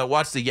people that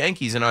watch the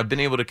Yankees, and I've been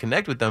able to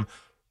connect with them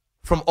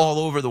from all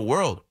over the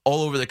world,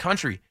 all over the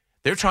country.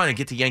 They're trying to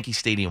get to Yankee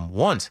Stadium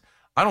once.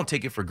 I don't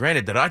take it for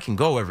granted that I can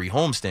go every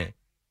homestand.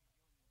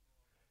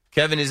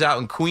 Kevin is out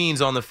in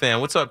Queens on the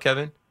Fan. What's up,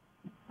 Kevin?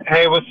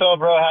 Hey, what's up,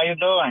 bro? How you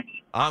doing?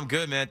 I'm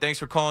good, man. Thanks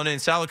for calling in.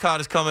 Salicott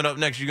is coming up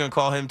next. You're going to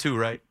call him too,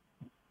 right?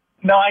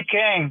 No, I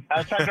can't.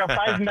 I'm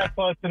sacrificing that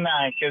for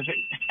tonight because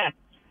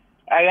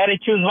I got to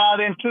choose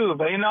Valdez too.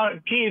 But, you know,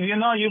 Keith, you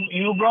know,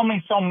 you brought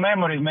me some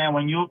memories, man,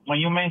 when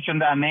you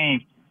mentioned that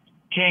name,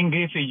 Ken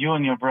Griffey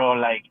Jr., bro.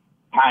 Like,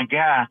 my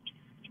God.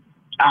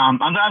 I'm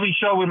going to be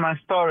short with my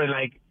story.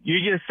 Like, you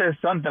just said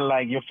something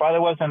like your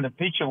father was in the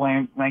picture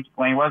when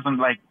he wasn't,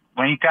 like,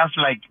 when he comes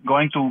to, like,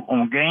 going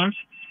to games.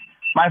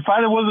 My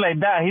father was like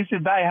that. He's a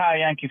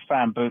die-hard Yankee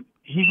fan, but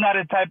he's not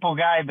the type of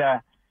guy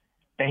that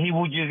he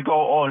would just go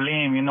all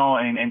in, you know,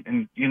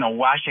 and you know,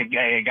 watch a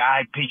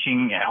guy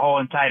pitching a whole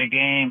entire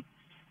game.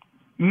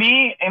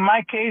 Me, in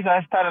my case,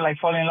 I started like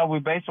falling in love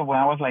with baseball when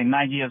I was like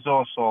 9 years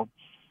old. So,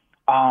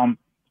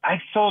 I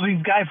saw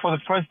this guy for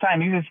the first time.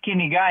 He's a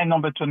skinny guy,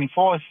 number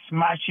 24,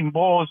 smashing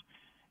balls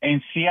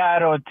in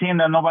Seattle, a team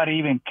that nobody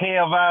even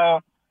cared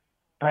about.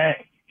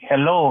 But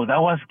hello, that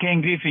was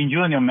Ken Griffey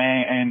Jr.,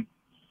 man, and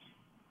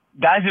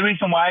that's the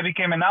reason why I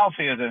became an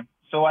outfielder.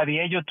 So at the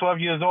age of 12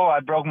 years old, I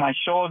broke my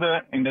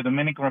shoulder in the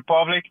Dominican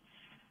Republic.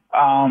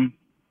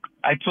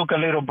 I took a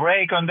little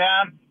break on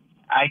that.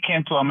 I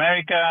came to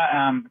America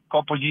a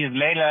couple years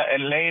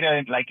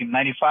later, like in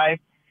 95.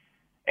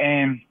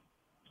 And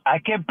I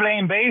kept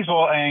playing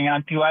baseball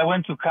until I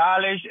went to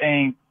college.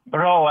 And,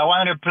 bro, I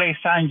wanted to play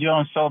St.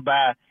 John so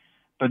bad.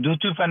 But due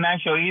to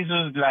financial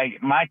issues,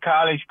 like, my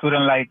college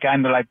couldn't, like,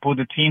 kind of, like, put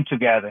the team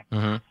together.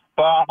 Mm-hmm.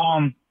 But,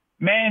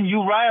 man,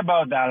 you're right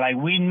about that. Like,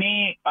 we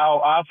need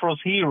our Afros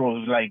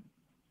heroes. Like,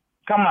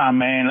 come on,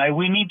 man. Like,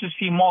 we need to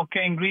see more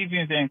Ken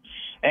Griffins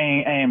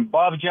and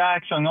Bob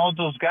Jackson, all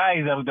those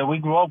guys that we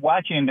grew up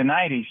watching in the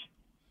 90s.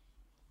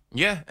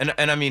 Yeah,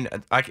 and I mean,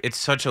 it's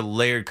such a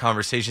layered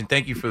conversation.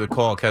 Thank you for the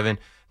call, Kevin.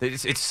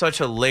 It's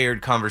such a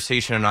layered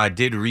conversation, and I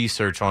did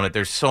research on it.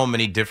 There's so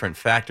many different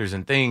factors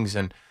and things,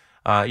 and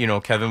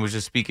Kevin was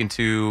just speaking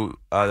to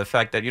the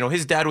fact that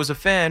his dad was a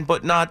fan,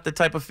 but not the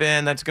type of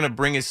fan that's going to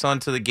bring his son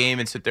to the game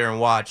and sit there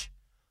and watch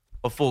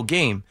a full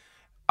game.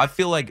 I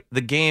feel like the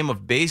game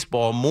of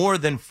baseball, more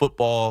than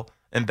football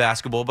and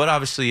basketball, but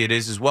obviously it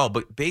is as well.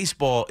 But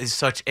baseball is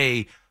such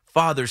a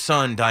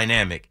father-son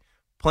dynamic.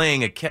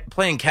 Playing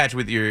catch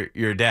with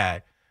your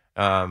dad,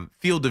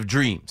 field of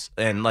dreams,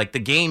 and like the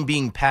game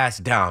being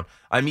passed down.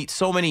 I meet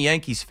so many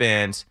Yankees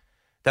fans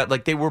that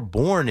like they were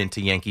born into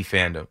Yankee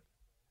fandom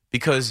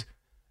because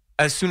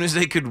as soon as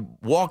they could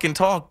walk and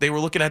talk, they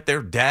were looking at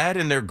their dad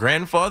and their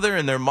grandfather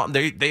and their mom.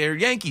 They are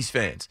Yankees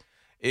fans.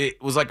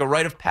 It was like a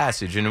rite of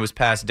passage, and it was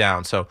passed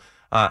down. So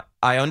I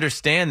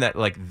understand that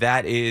like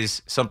that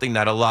is something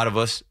that a lot of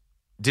us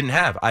didn't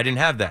have. I didn't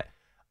have that.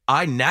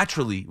 I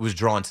naturally was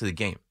drawn to the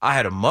game. I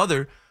had a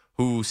mother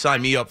who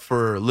signed me up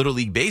for Little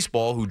League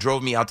Baseball, who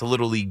drove me out to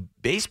Little League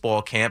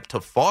Baseball camp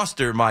to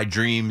foster my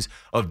dreams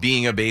of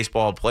being a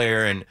baseball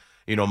player and,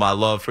 my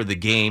love for the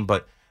game.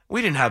 But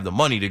we didn't have the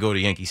money to go to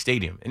Yankee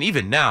Stadium. And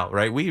even now,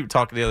 right, we were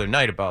talking the other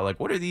night about, like,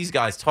 what are these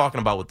guys talking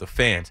about with the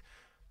fans?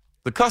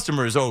 The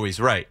customer is always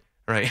right?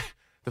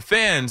 The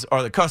fans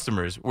are the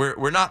customers.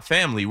 We're not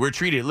family. We're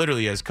treated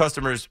literally as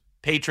customers,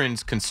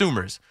 patrons,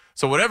 consumers.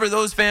 So whatever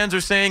those fans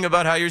are saying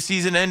about how your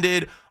season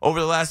ended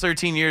over the last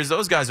 13 years,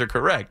 those guys are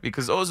correct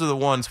because those are the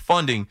ones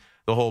funding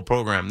the whole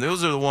program.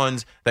 Those are the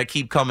ones that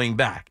keep coming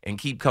back and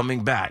keep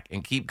coming back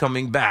and keep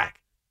coming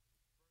back.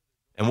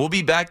 And we'll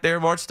be back there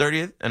March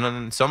 30th. And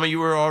then some of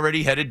you are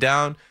already headed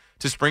down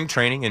to spring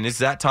training. And it's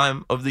that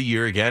time of the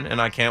year again.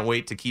 And I can't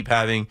wait to keep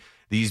having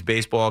these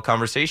baseball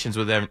conversations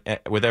with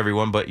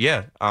everyone. But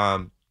yeah,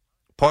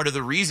 part of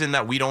the reason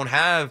that we don't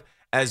have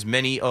as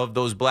many of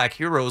those black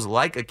heroes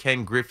like a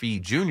Ken Griffey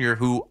Jr.,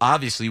 who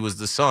obviously was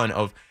the son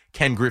of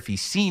Ken Griffey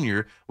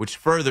Sr., which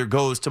further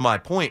goes to my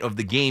point of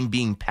the game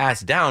being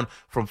passed down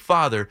from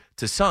father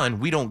to son.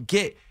 We don't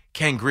get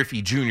Ken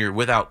Griffey Jr.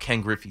 without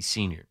Ken Griffey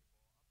Sr.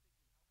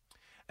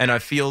 And I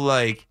feel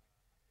like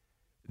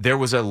there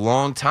was a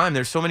long time.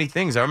 There's so many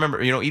things. I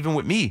remember, even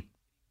with me,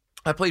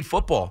 I played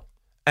football.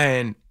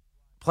 And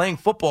playing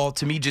football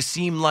to me just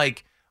seemed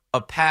like a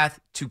path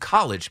to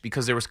college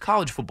because there was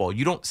college football.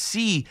 You don't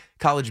see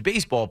college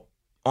baseball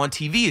on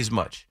TV as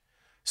much.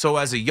 So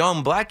as a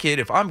young black kid,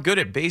 if I'm good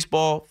at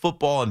baseball,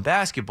 football, and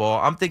basketball,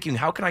 I'm thinking,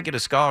 how can I get a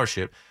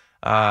scholarship?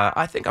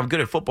 I think I'm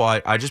good at football.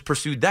 I just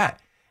pursued that.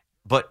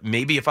 But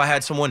maybe if I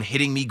had someone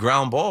hitting me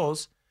ground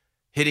balls,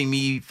 hitting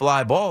me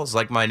fly balls,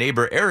 like my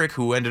neighbor Eric,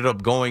 who ended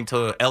up going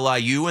to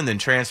LIU and then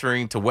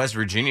transferring to West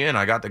Virginia, and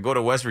I got to go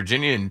to West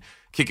Virginia and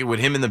kick it with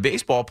him and the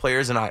baseball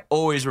players, and I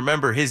always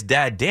remember his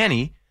dad,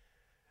 Danny,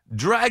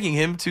 dragging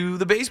him to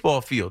the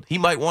baseball field. He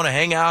might want to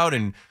hang out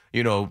and,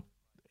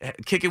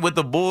 kick it with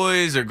the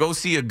boys or go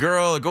see a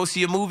girl or go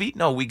see a movie.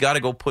 No, we got to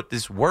go put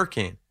this work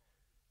in.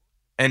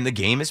 And the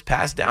game is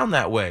passed down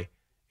that way.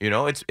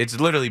 It's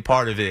literally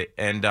part of it.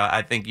 And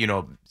I think,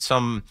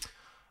 some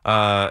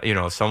of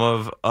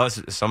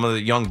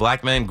the young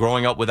black men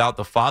growing up without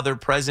the father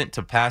present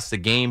to pass the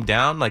game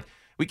down, like,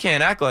 we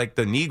can't act like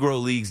the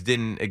Negro Leagues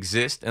didn't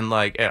exist. And,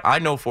 like, I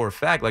know for a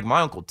fact, like,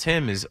 my Uncle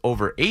Tim is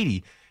over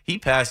 80. He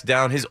passed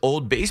down his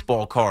old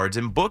baseball cards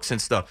and books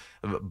and stuff.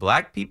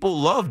 Black people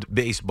loved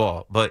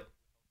baseball, but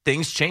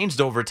things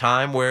changed over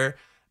time where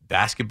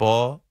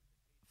basketball,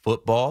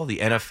 football, the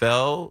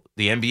NFL,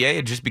 the NBA,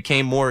 it just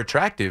became more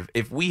attractive.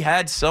 If we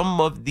had some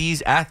of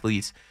these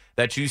athletes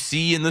that you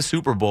see in the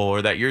Super Bowl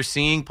or that you're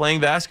seeing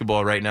playing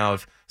basketball right now,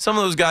 if some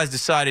of those guys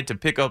decided to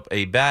pick up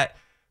a bat,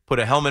 put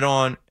a helmet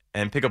on,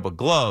 and pick up a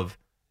glove,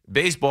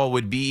 baseball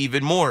would be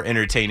even more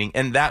entertaining,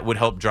 and that would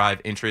help drive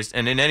interest.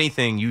 And in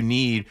anything, you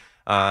need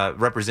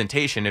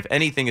representation. If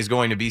anything is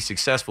going to be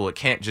successful, it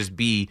can't just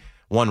be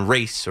one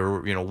race or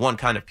one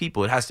kind of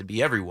people. It has to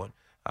be everyone.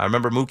 I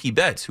remember Mookie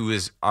Betts, who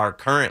is our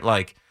current,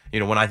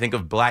 when I think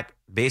of black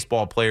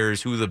baseball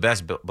players, who the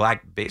best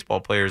black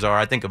baseball players are,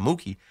 I think of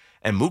Mookie.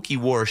 And Mookie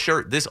wore a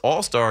shirt this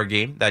All-Star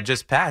game that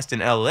just passed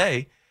in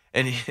L.A.,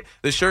 and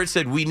the shirt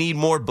said, "We need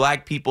more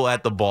black people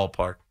at the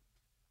ballpark."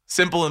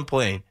 Simple and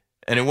plain.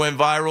 And it went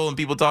viral and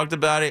people talked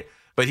about it.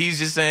 But he's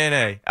just saying,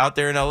 hey, out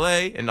there in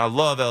L.A., and I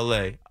love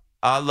L.A.,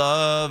 I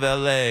love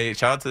L.A.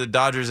 Shout out to the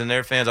Dodgers and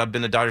their fans. I've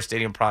been to Dodger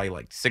Stadium probably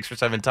like 6 or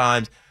 7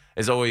 times.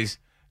 It's always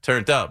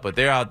turned up. But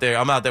they're out there.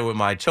 I'm out there with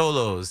my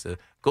cholos.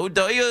 Go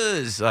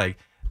Dodgers! Like,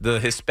 the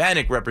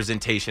Hispanic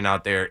representation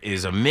out there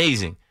is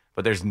amazing.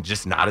 But there's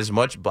just not as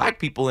much black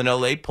people in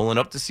L.A. pulling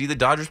up to see the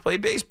Dodgers play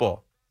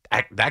baseball.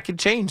 That could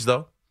change,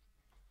 though.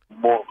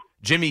 Well,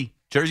 Jimmy,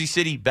 Jersey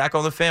City, back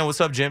on the fan.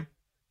 What's up, Jim?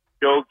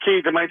 Yo,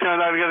 Keith, I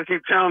got to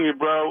keep telling you,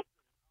 bro.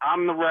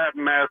 I'm the rap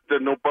master.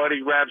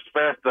 Nobody raps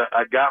faster.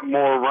 I got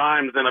more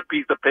rhymes than a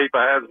piece of paper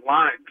has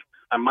lines.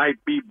 I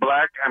might be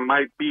black, I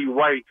might be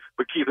white,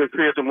 but Keith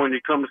McPherson, when you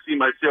come to see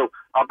my show,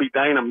 I'll be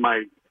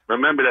dynamite.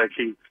 Remember that,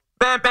 Keith.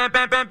 Bam, bam,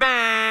 bam, bam,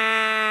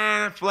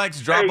 bam.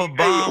 Flex, drop a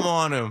bomb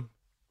on him.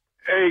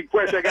 Hey,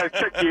 question. I gotta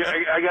check you.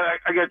 I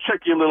gotta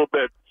check you a little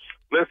bit.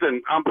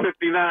 Listen, I'm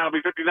 59. I'll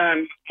be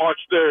 59 March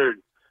 3rd.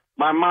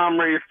 My mom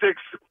raised 6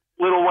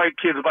 little white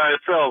kids by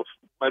herself.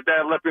 My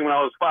dad left me when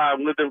I was 5.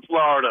 Lived in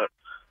Florida.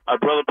 My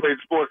brother played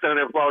sports down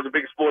there in Florida. Was a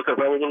big sports. If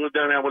I would have lived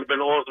down there, I would have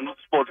been awesome.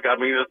 Sports guy. I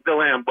mean, I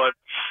still am. But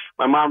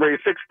my mom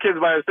raised 6 kids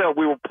by herself.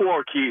 We were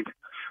poor, Keith.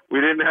 We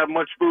didn't have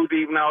much food to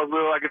eat when I was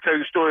little. I could tell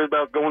you stories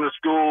about going to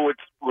school with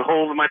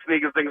holes in my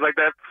sneakers, things like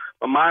that.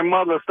 But my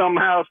mother,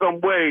 somehow, some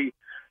way,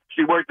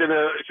 she was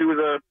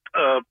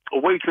a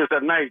waitress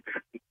at night.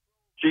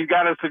 She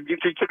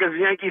took us to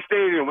Yankee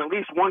Stadium at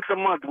least once a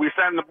month. We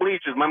sat in the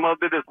bleachers. My mother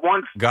did this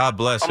once God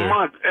bless her. a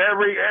month.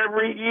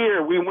 Every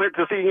year we went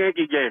to see a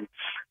Yankee game.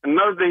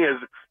 Another thing is,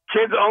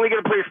 kids are only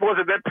going to play sports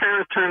if their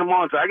parents turn them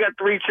on. So I got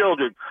 3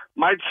 children.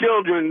 My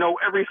children know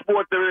every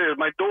sport there is.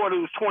 My daughter,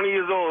 who's 20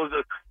 years old,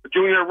 is a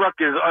junior at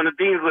Rutgers on the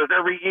dean's list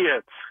every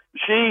year.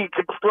 She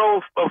could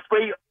throw a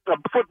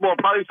football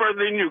probably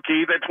further than you,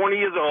 Keith, at 20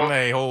 years old.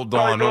 Hey, hold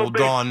on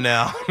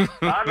now.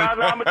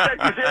 I'm going to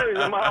take you serious.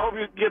 I hope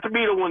you get to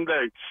meet her one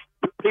day.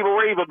 People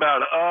rave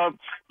about it.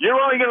 You're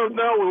only going to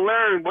know and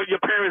learn what your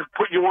parents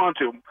put you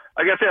onto.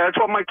 Like I said, I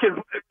taught my kids,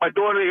 my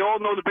daughter, they all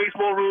know the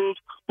baseball rules,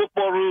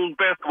 football rules,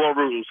 basketball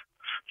rules.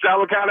 Sal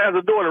Licata has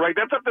a daughter, right?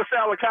 That's up to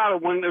Sal Licata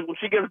when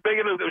she gets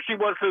bigger. If she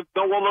wants to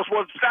know all those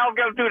sports, Sal's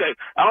got to do that.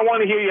 I don't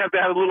want to hear you have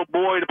to have a little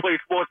boy to play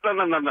sports. No.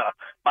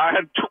 I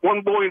had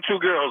 1 boy and 2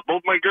 girls.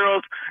 Both my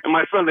girls and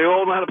my son, they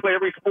all know how to play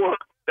every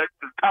sport, the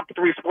top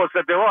 3 sports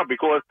that there are,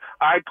 because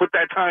I put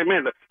that time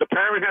in. The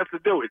parent has to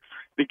do it.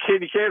 The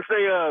kid, you can't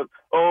say,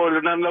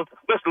 there's not enough.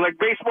 Listen,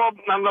 like baseball,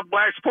 not enough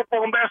blacks.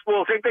 Football and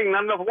basketball, same thing,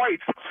 not enough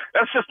whites.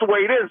 That's just the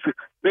way it is. I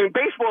mean,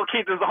 baseball,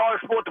 Keith, is the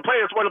hardest sport to play.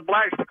 That's why the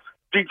blacks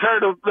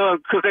deterred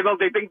because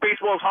they think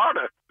baseball is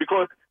harder.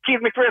 Because Keith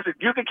McPherson,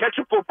 you can catch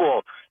a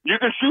football, you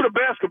can shoot a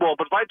basketball,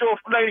 but if I throw a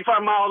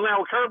 95 mile an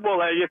hour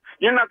curveball at you,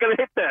 you're not going to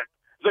hit that.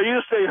 So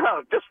you just say,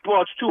 this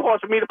sport's too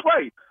hard for me to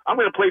play. I'm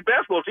going to play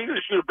basketball. So you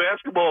can shoot a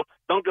basketball,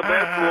 dunk a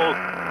basketball,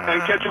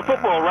 and catch a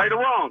football, right or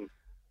wrong.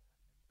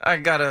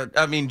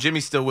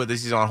 Jimmy's still with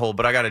us. He's on hold,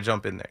 but I got to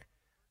jump in there.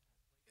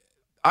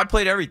 I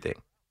played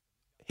everything.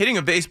 Hitting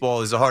a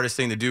baseball is the hardest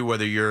thing to do,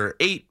 whether you're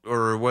 8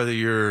 or whether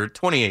you're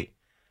 28.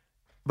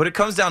 But it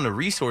comes down to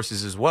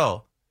resources as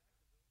well.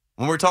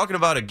 When we're talking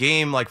about a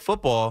game like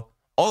football,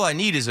 all I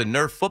need is a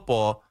Nerf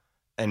football.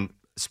 And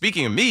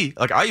speaking of me,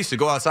 like I used to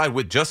go outside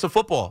with just a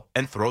football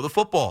and throw the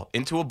football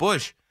into a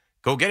bush.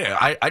 Go get it.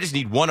 I just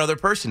need one other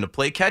person to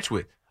play catch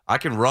with. I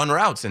can run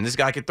routes, and this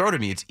guy can throw to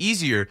me. It's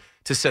easier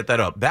to set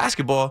that up.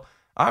 Basketball,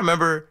 I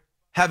remember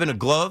having a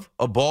glove,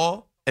 a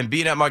ball, and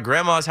being at my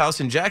grandma's house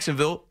in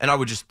Jacksonville, and I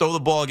would just throw the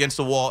ball against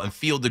the wall and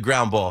field the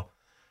ground ball.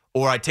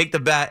 Or I'd take the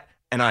bat,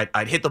 and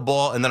I'd hit the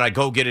ball, and then I'd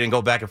go get it and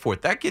go back and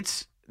forth.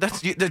 That's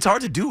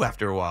hard to do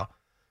after a while.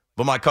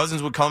 But my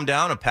cousins would come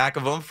down, a pack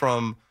of them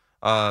from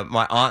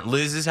my Aunt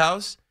Liz's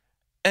house,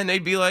 and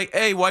they'd be like,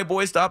 hey, white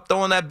boy, stop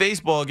throwing that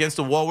baseball against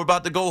the wall. We're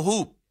about to go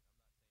hoop.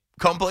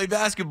 Come play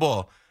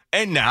basketball.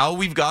 And now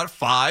we've got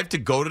 5 to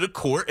go to the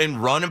court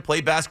and run and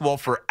play basketball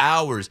for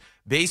hours.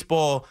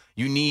 Baseball,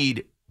 you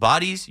need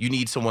bodies. You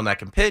need someone that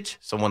can pitch,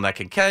 someone that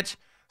can catch,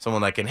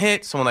 someone that can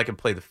hit, someone that can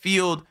play the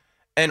field.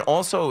 And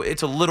also,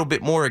 it's a little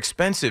bit more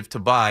expensive to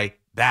buy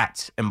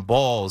bats and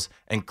balls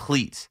and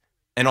cleats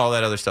and all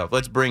that other stuff.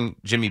 Let's bring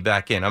Jimmy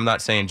back in. I'm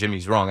not saying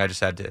Jimmy's wrong. I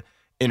just had to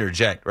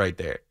interject right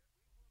there.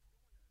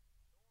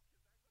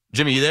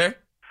 Jimmy, you there?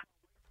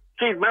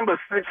 Keith, remember,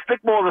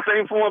 stickball is the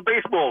same form of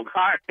baseball.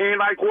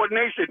 Hand-eye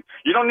coordination.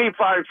 You don't need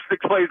 5, 6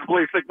 players to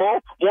play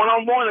stickball.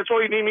 One-on-one, that's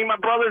all you need. Me and my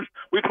brothers,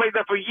 we played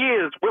that for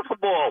years. Wiffle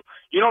ball.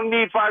 You don't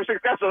need 5,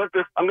 6 guys. So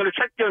I'm going to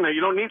check you in there. You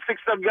don't need 6,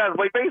 7 guys to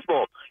play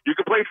baseball. You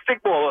can play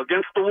stickball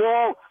against the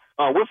wall.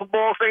 Wiffle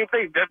ball, same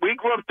thing. We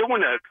grew up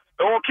doing that.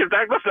 All kids,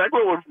 I grew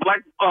up with black,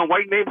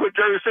 white neighborhood,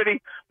 Jersey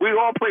City. We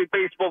all played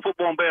baseball,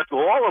 football, and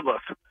basketball, all of us.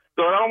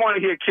 So I don't want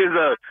to hear kids,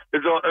 I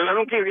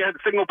don't care if you had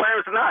single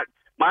parents or not.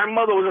 My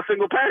mother was a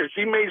single parent.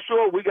 She made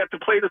sure we got to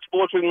play the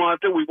sports we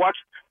wanted to. We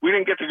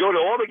didn't get to go to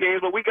all the games,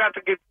 but we got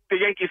to get to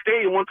Yankee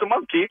Stadium once a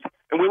month, Keith,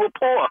 and we were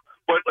poor.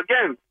 But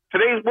again,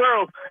 today's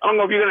world, I don't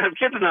know if you're going to have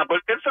kids or not,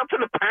 but it's up to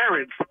the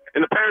parents,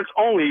 and the parents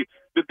only,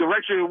 the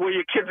direction where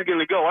your kids are going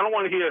to go. I don't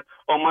want to hear,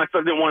 my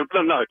son didn't want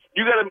to. No,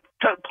 you got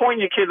to point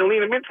your kids and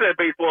lead them into that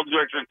baseball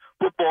direction,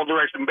 football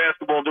direction,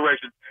 basketball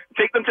direction.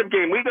 Take them to the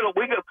game. We go.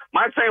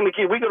 My family,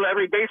 kid, we go to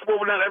every baseball,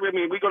 we go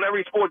to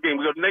every sport game.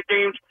 We go to Net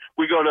games.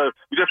 We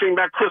just came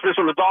back Christmas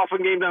from the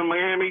Dolphin game down in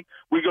Miami.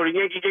 We go to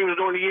Yankee games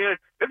during the year.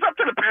 It's up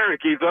to the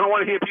parent, kids. I don't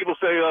want to hear people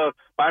say,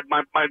 I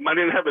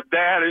didn't have a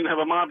dad, I didn't have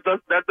a mom. I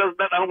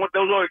don't want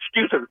those are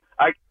excuses.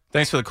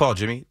 Thanks for the call,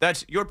 Jimmy.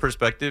 That's your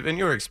perspective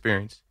and your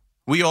experience.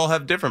 We all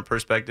have different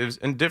perspectives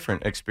and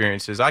different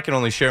experiences. I can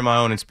only share my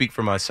own and speak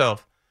for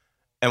myself.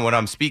 And when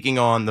I'm speaking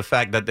on the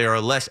fact that there are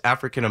less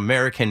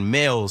African-American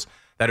males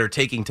that are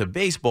taking to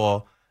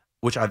baseball,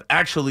 which I've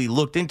actually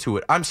looked into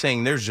it, I'm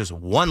saying there's just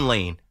one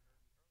lane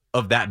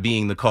of that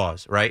being the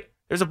cause, right?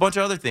 There's a bunch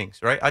of other things,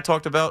 right? I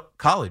talked about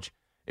college.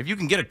 If you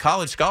can get a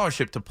college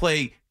scholarship to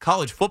play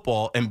college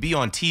football and be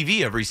on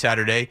TV every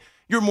Saturday,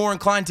 you're more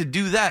inclined to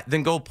do that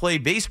than go play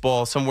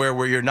baseball somewhere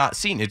where you're not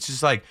seen. It's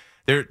just like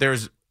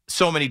there's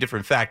so many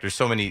different factors,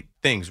 so many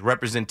things.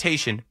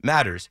 Representation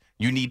matters.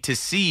 You need to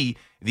see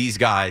these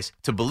guys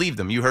to believe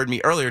them. You heard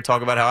me earlier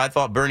talk about how I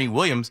thought Bernie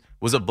Williams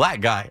was a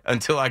black guy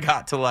until I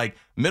got to like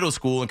middle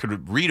school and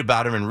could read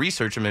about him and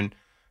research him and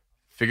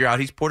figure out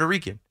he's Puerto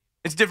Rican.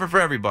 It's different for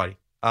everybody.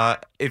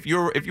 If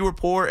you were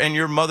poor and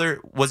your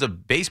mother was a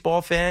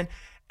baseball fan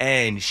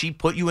and she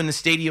put you in the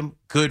stadium,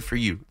 good for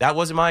you. That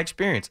wasn't my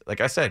experience. Like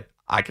I said,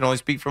 I can only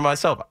speak for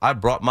myself. I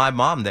brought my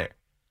mom there.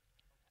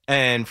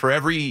 And for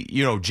every,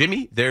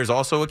 Jimmy, there's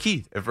also a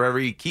Keith. And for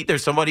every Keith,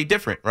 there's somebody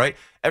different, right?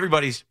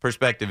 Everybody's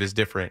perspective is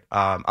different.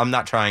 I'm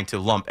not trying to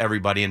lump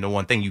everybody into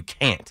one thing. You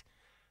can't.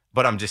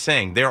 But I'm just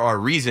saying there are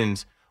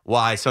reasons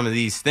why some of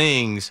these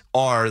things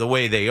are the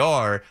way they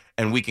are,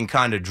 and we can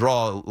kind of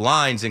draw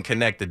lines and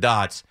connect the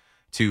dots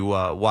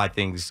to why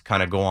things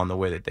kind of go on the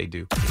way that they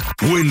do.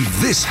 When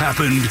this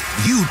happened,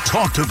 you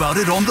talked about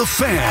it on The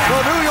Fan.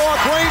 The New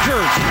York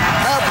Rangers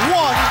have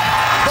won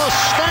the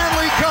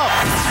Stanley Cup.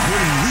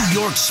 When New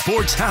York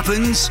sports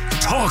happens,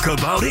 talk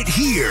about it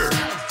here.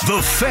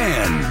 The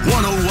Fan,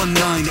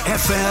 101.9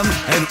 FM,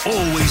 and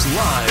always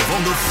live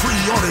on the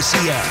free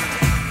Odyssey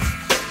app.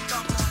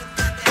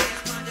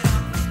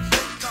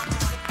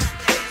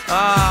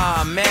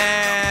 Ah,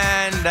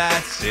 man,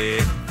 that's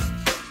it.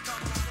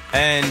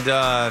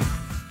 And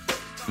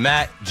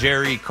Matt,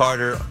 Jerry,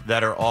 Carter,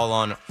 that are all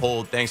on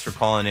hold, thanks for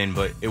calling in,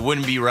 but it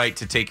wouldn't be right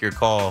to take your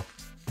call.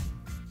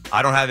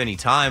 I don't have any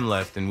time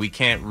left, and we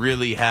can't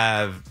really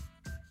have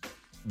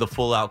the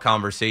full-out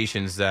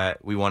conversations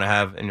that we want to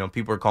have. And,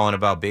 people are calling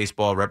about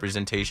baseball,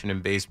 representation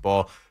in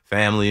baseball,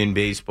 family in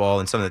baseball,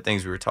 and some of the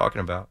things we were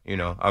talking about.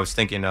 I was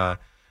thinking,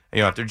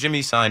 after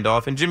Jimmy signed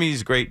off, and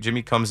Jimmy's great.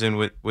 Jimmy comes in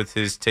with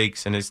his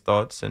takes and his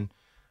thoughts, and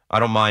I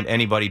don't mind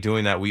anybody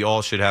doing that. We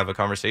all should have a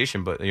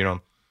conversation, but,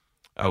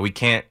 we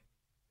can't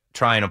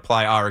try and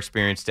apply our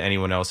experience to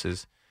anyone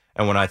else's.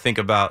 And when I think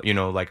about,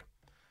 like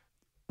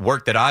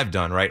work that I've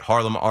done, right?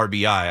 Harlem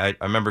RBI. I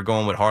remember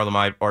going with Harlem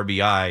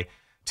RBI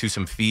to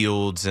some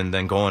fields and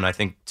then going, I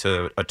think,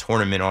 to a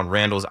tournament on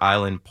Randall's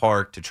Island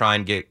Park to try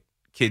and get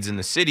kids in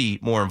the city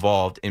more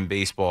involved in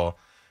baseball.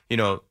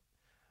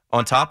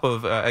 On top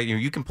of,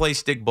 you can play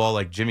stickball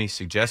like Jimmy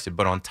suggested,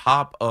 but on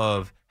top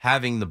of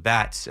having the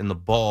bats and the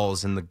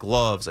balls and the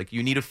gloves, like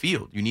you need a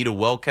field. You need a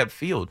well-kept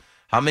field.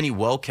 How many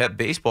well-kept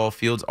baseball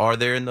fields are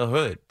there in the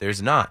hood?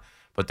 There's not.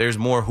 But there's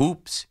more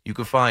hoops. You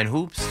can find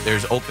hoops.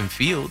 There's open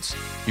fields.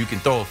 You can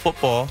throw a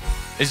football.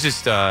 It's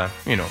just,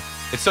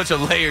 it's such a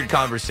layered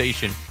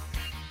conversation.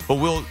 But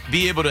we'll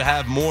be able to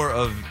have more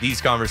of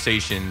these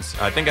conversations.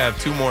 I think I have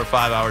 2 more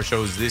 5-hour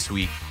shows this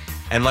week.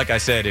 And like I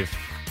said, if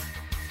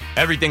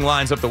everything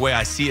lines up the way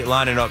I see it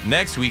lining up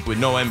next week with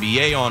no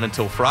NBA on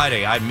until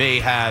Friday, I may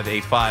have a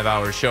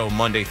 5-hour show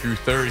Monday through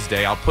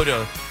Thursday. I'll put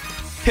a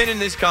pin in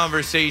this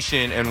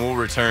conversation and we'll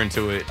return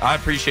to it. I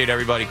appreciate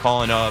everybody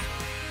calling up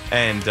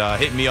and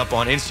hitting me up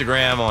on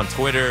Instagram, on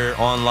Twitter,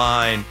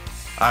 online.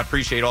 I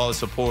appreciate all the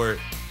support,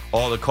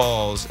 all the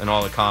calls, and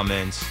all the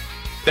comments.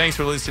 Thanks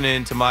for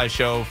listening to my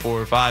show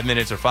for 5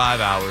 minutes or 5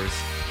 hours.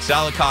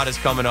 Salicata's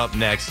coming up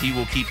next. He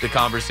will keep the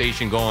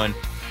conversation going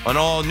on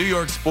all New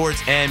York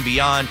sports and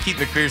beyond. Keith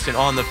McPherson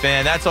on The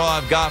Fan. That's all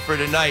I've got for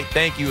tonight.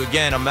 Thank you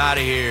again. I'm out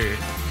of here.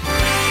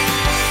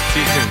 See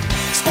you soon.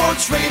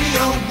 Sports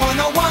Radio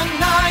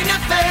 101.9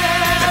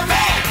 FM. The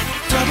Fan.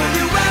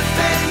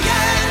 WFAN, New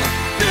York.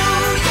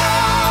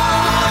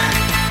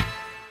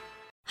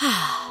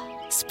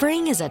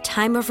 Spring is a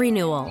time of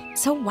renewal,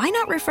 so why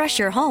not refresh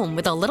your home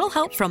with a little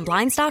help from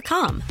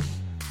Blinds.com?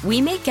 We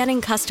make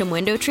getting custom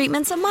window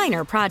treatments a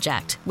minor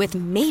project with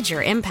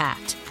major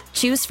impact.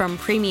 Choose from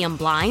premium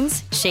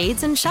blinds,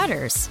 shades, and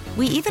shutters.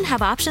 We even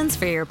have options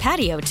for your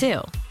patio,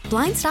 too.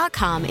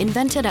 Blinds.com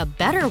invented a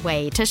better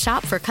way to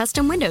shop for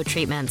custom window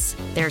treatments.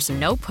 There's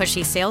no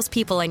pushy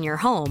salespeople in your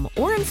home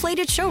or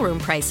inflated showroom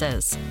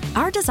prices.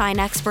 Our design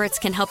experts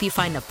can help you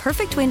find the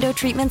perfect window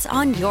treatments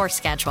on your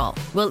schedule.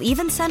 We'll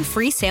even send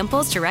free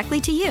samples directly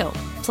to you.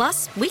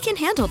 Plus, we can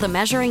handle the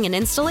measuring and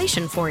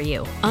installation for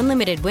you.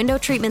 Unlimited window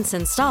treatments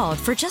installed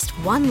for just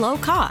one low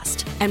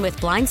cost. And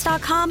with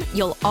Blinds.com,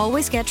 you'll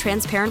always get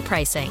transparent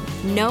pricing.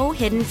 No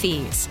hidden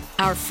fees.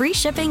 Our free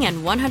shipping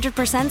and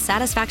 100%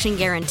 satisfaction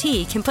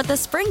guarantee can put the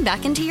spring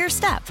back into your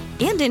step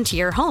and into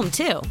your home,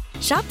 too.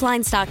 Shop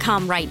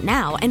Blinds.com right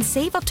now and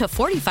save up to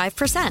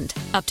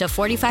 45%. Up to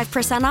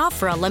 45% off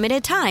for a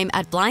limited time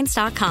at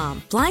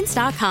Blinds.com.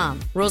 Blinds.com.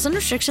 Rules and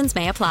restrictions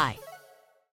may apply.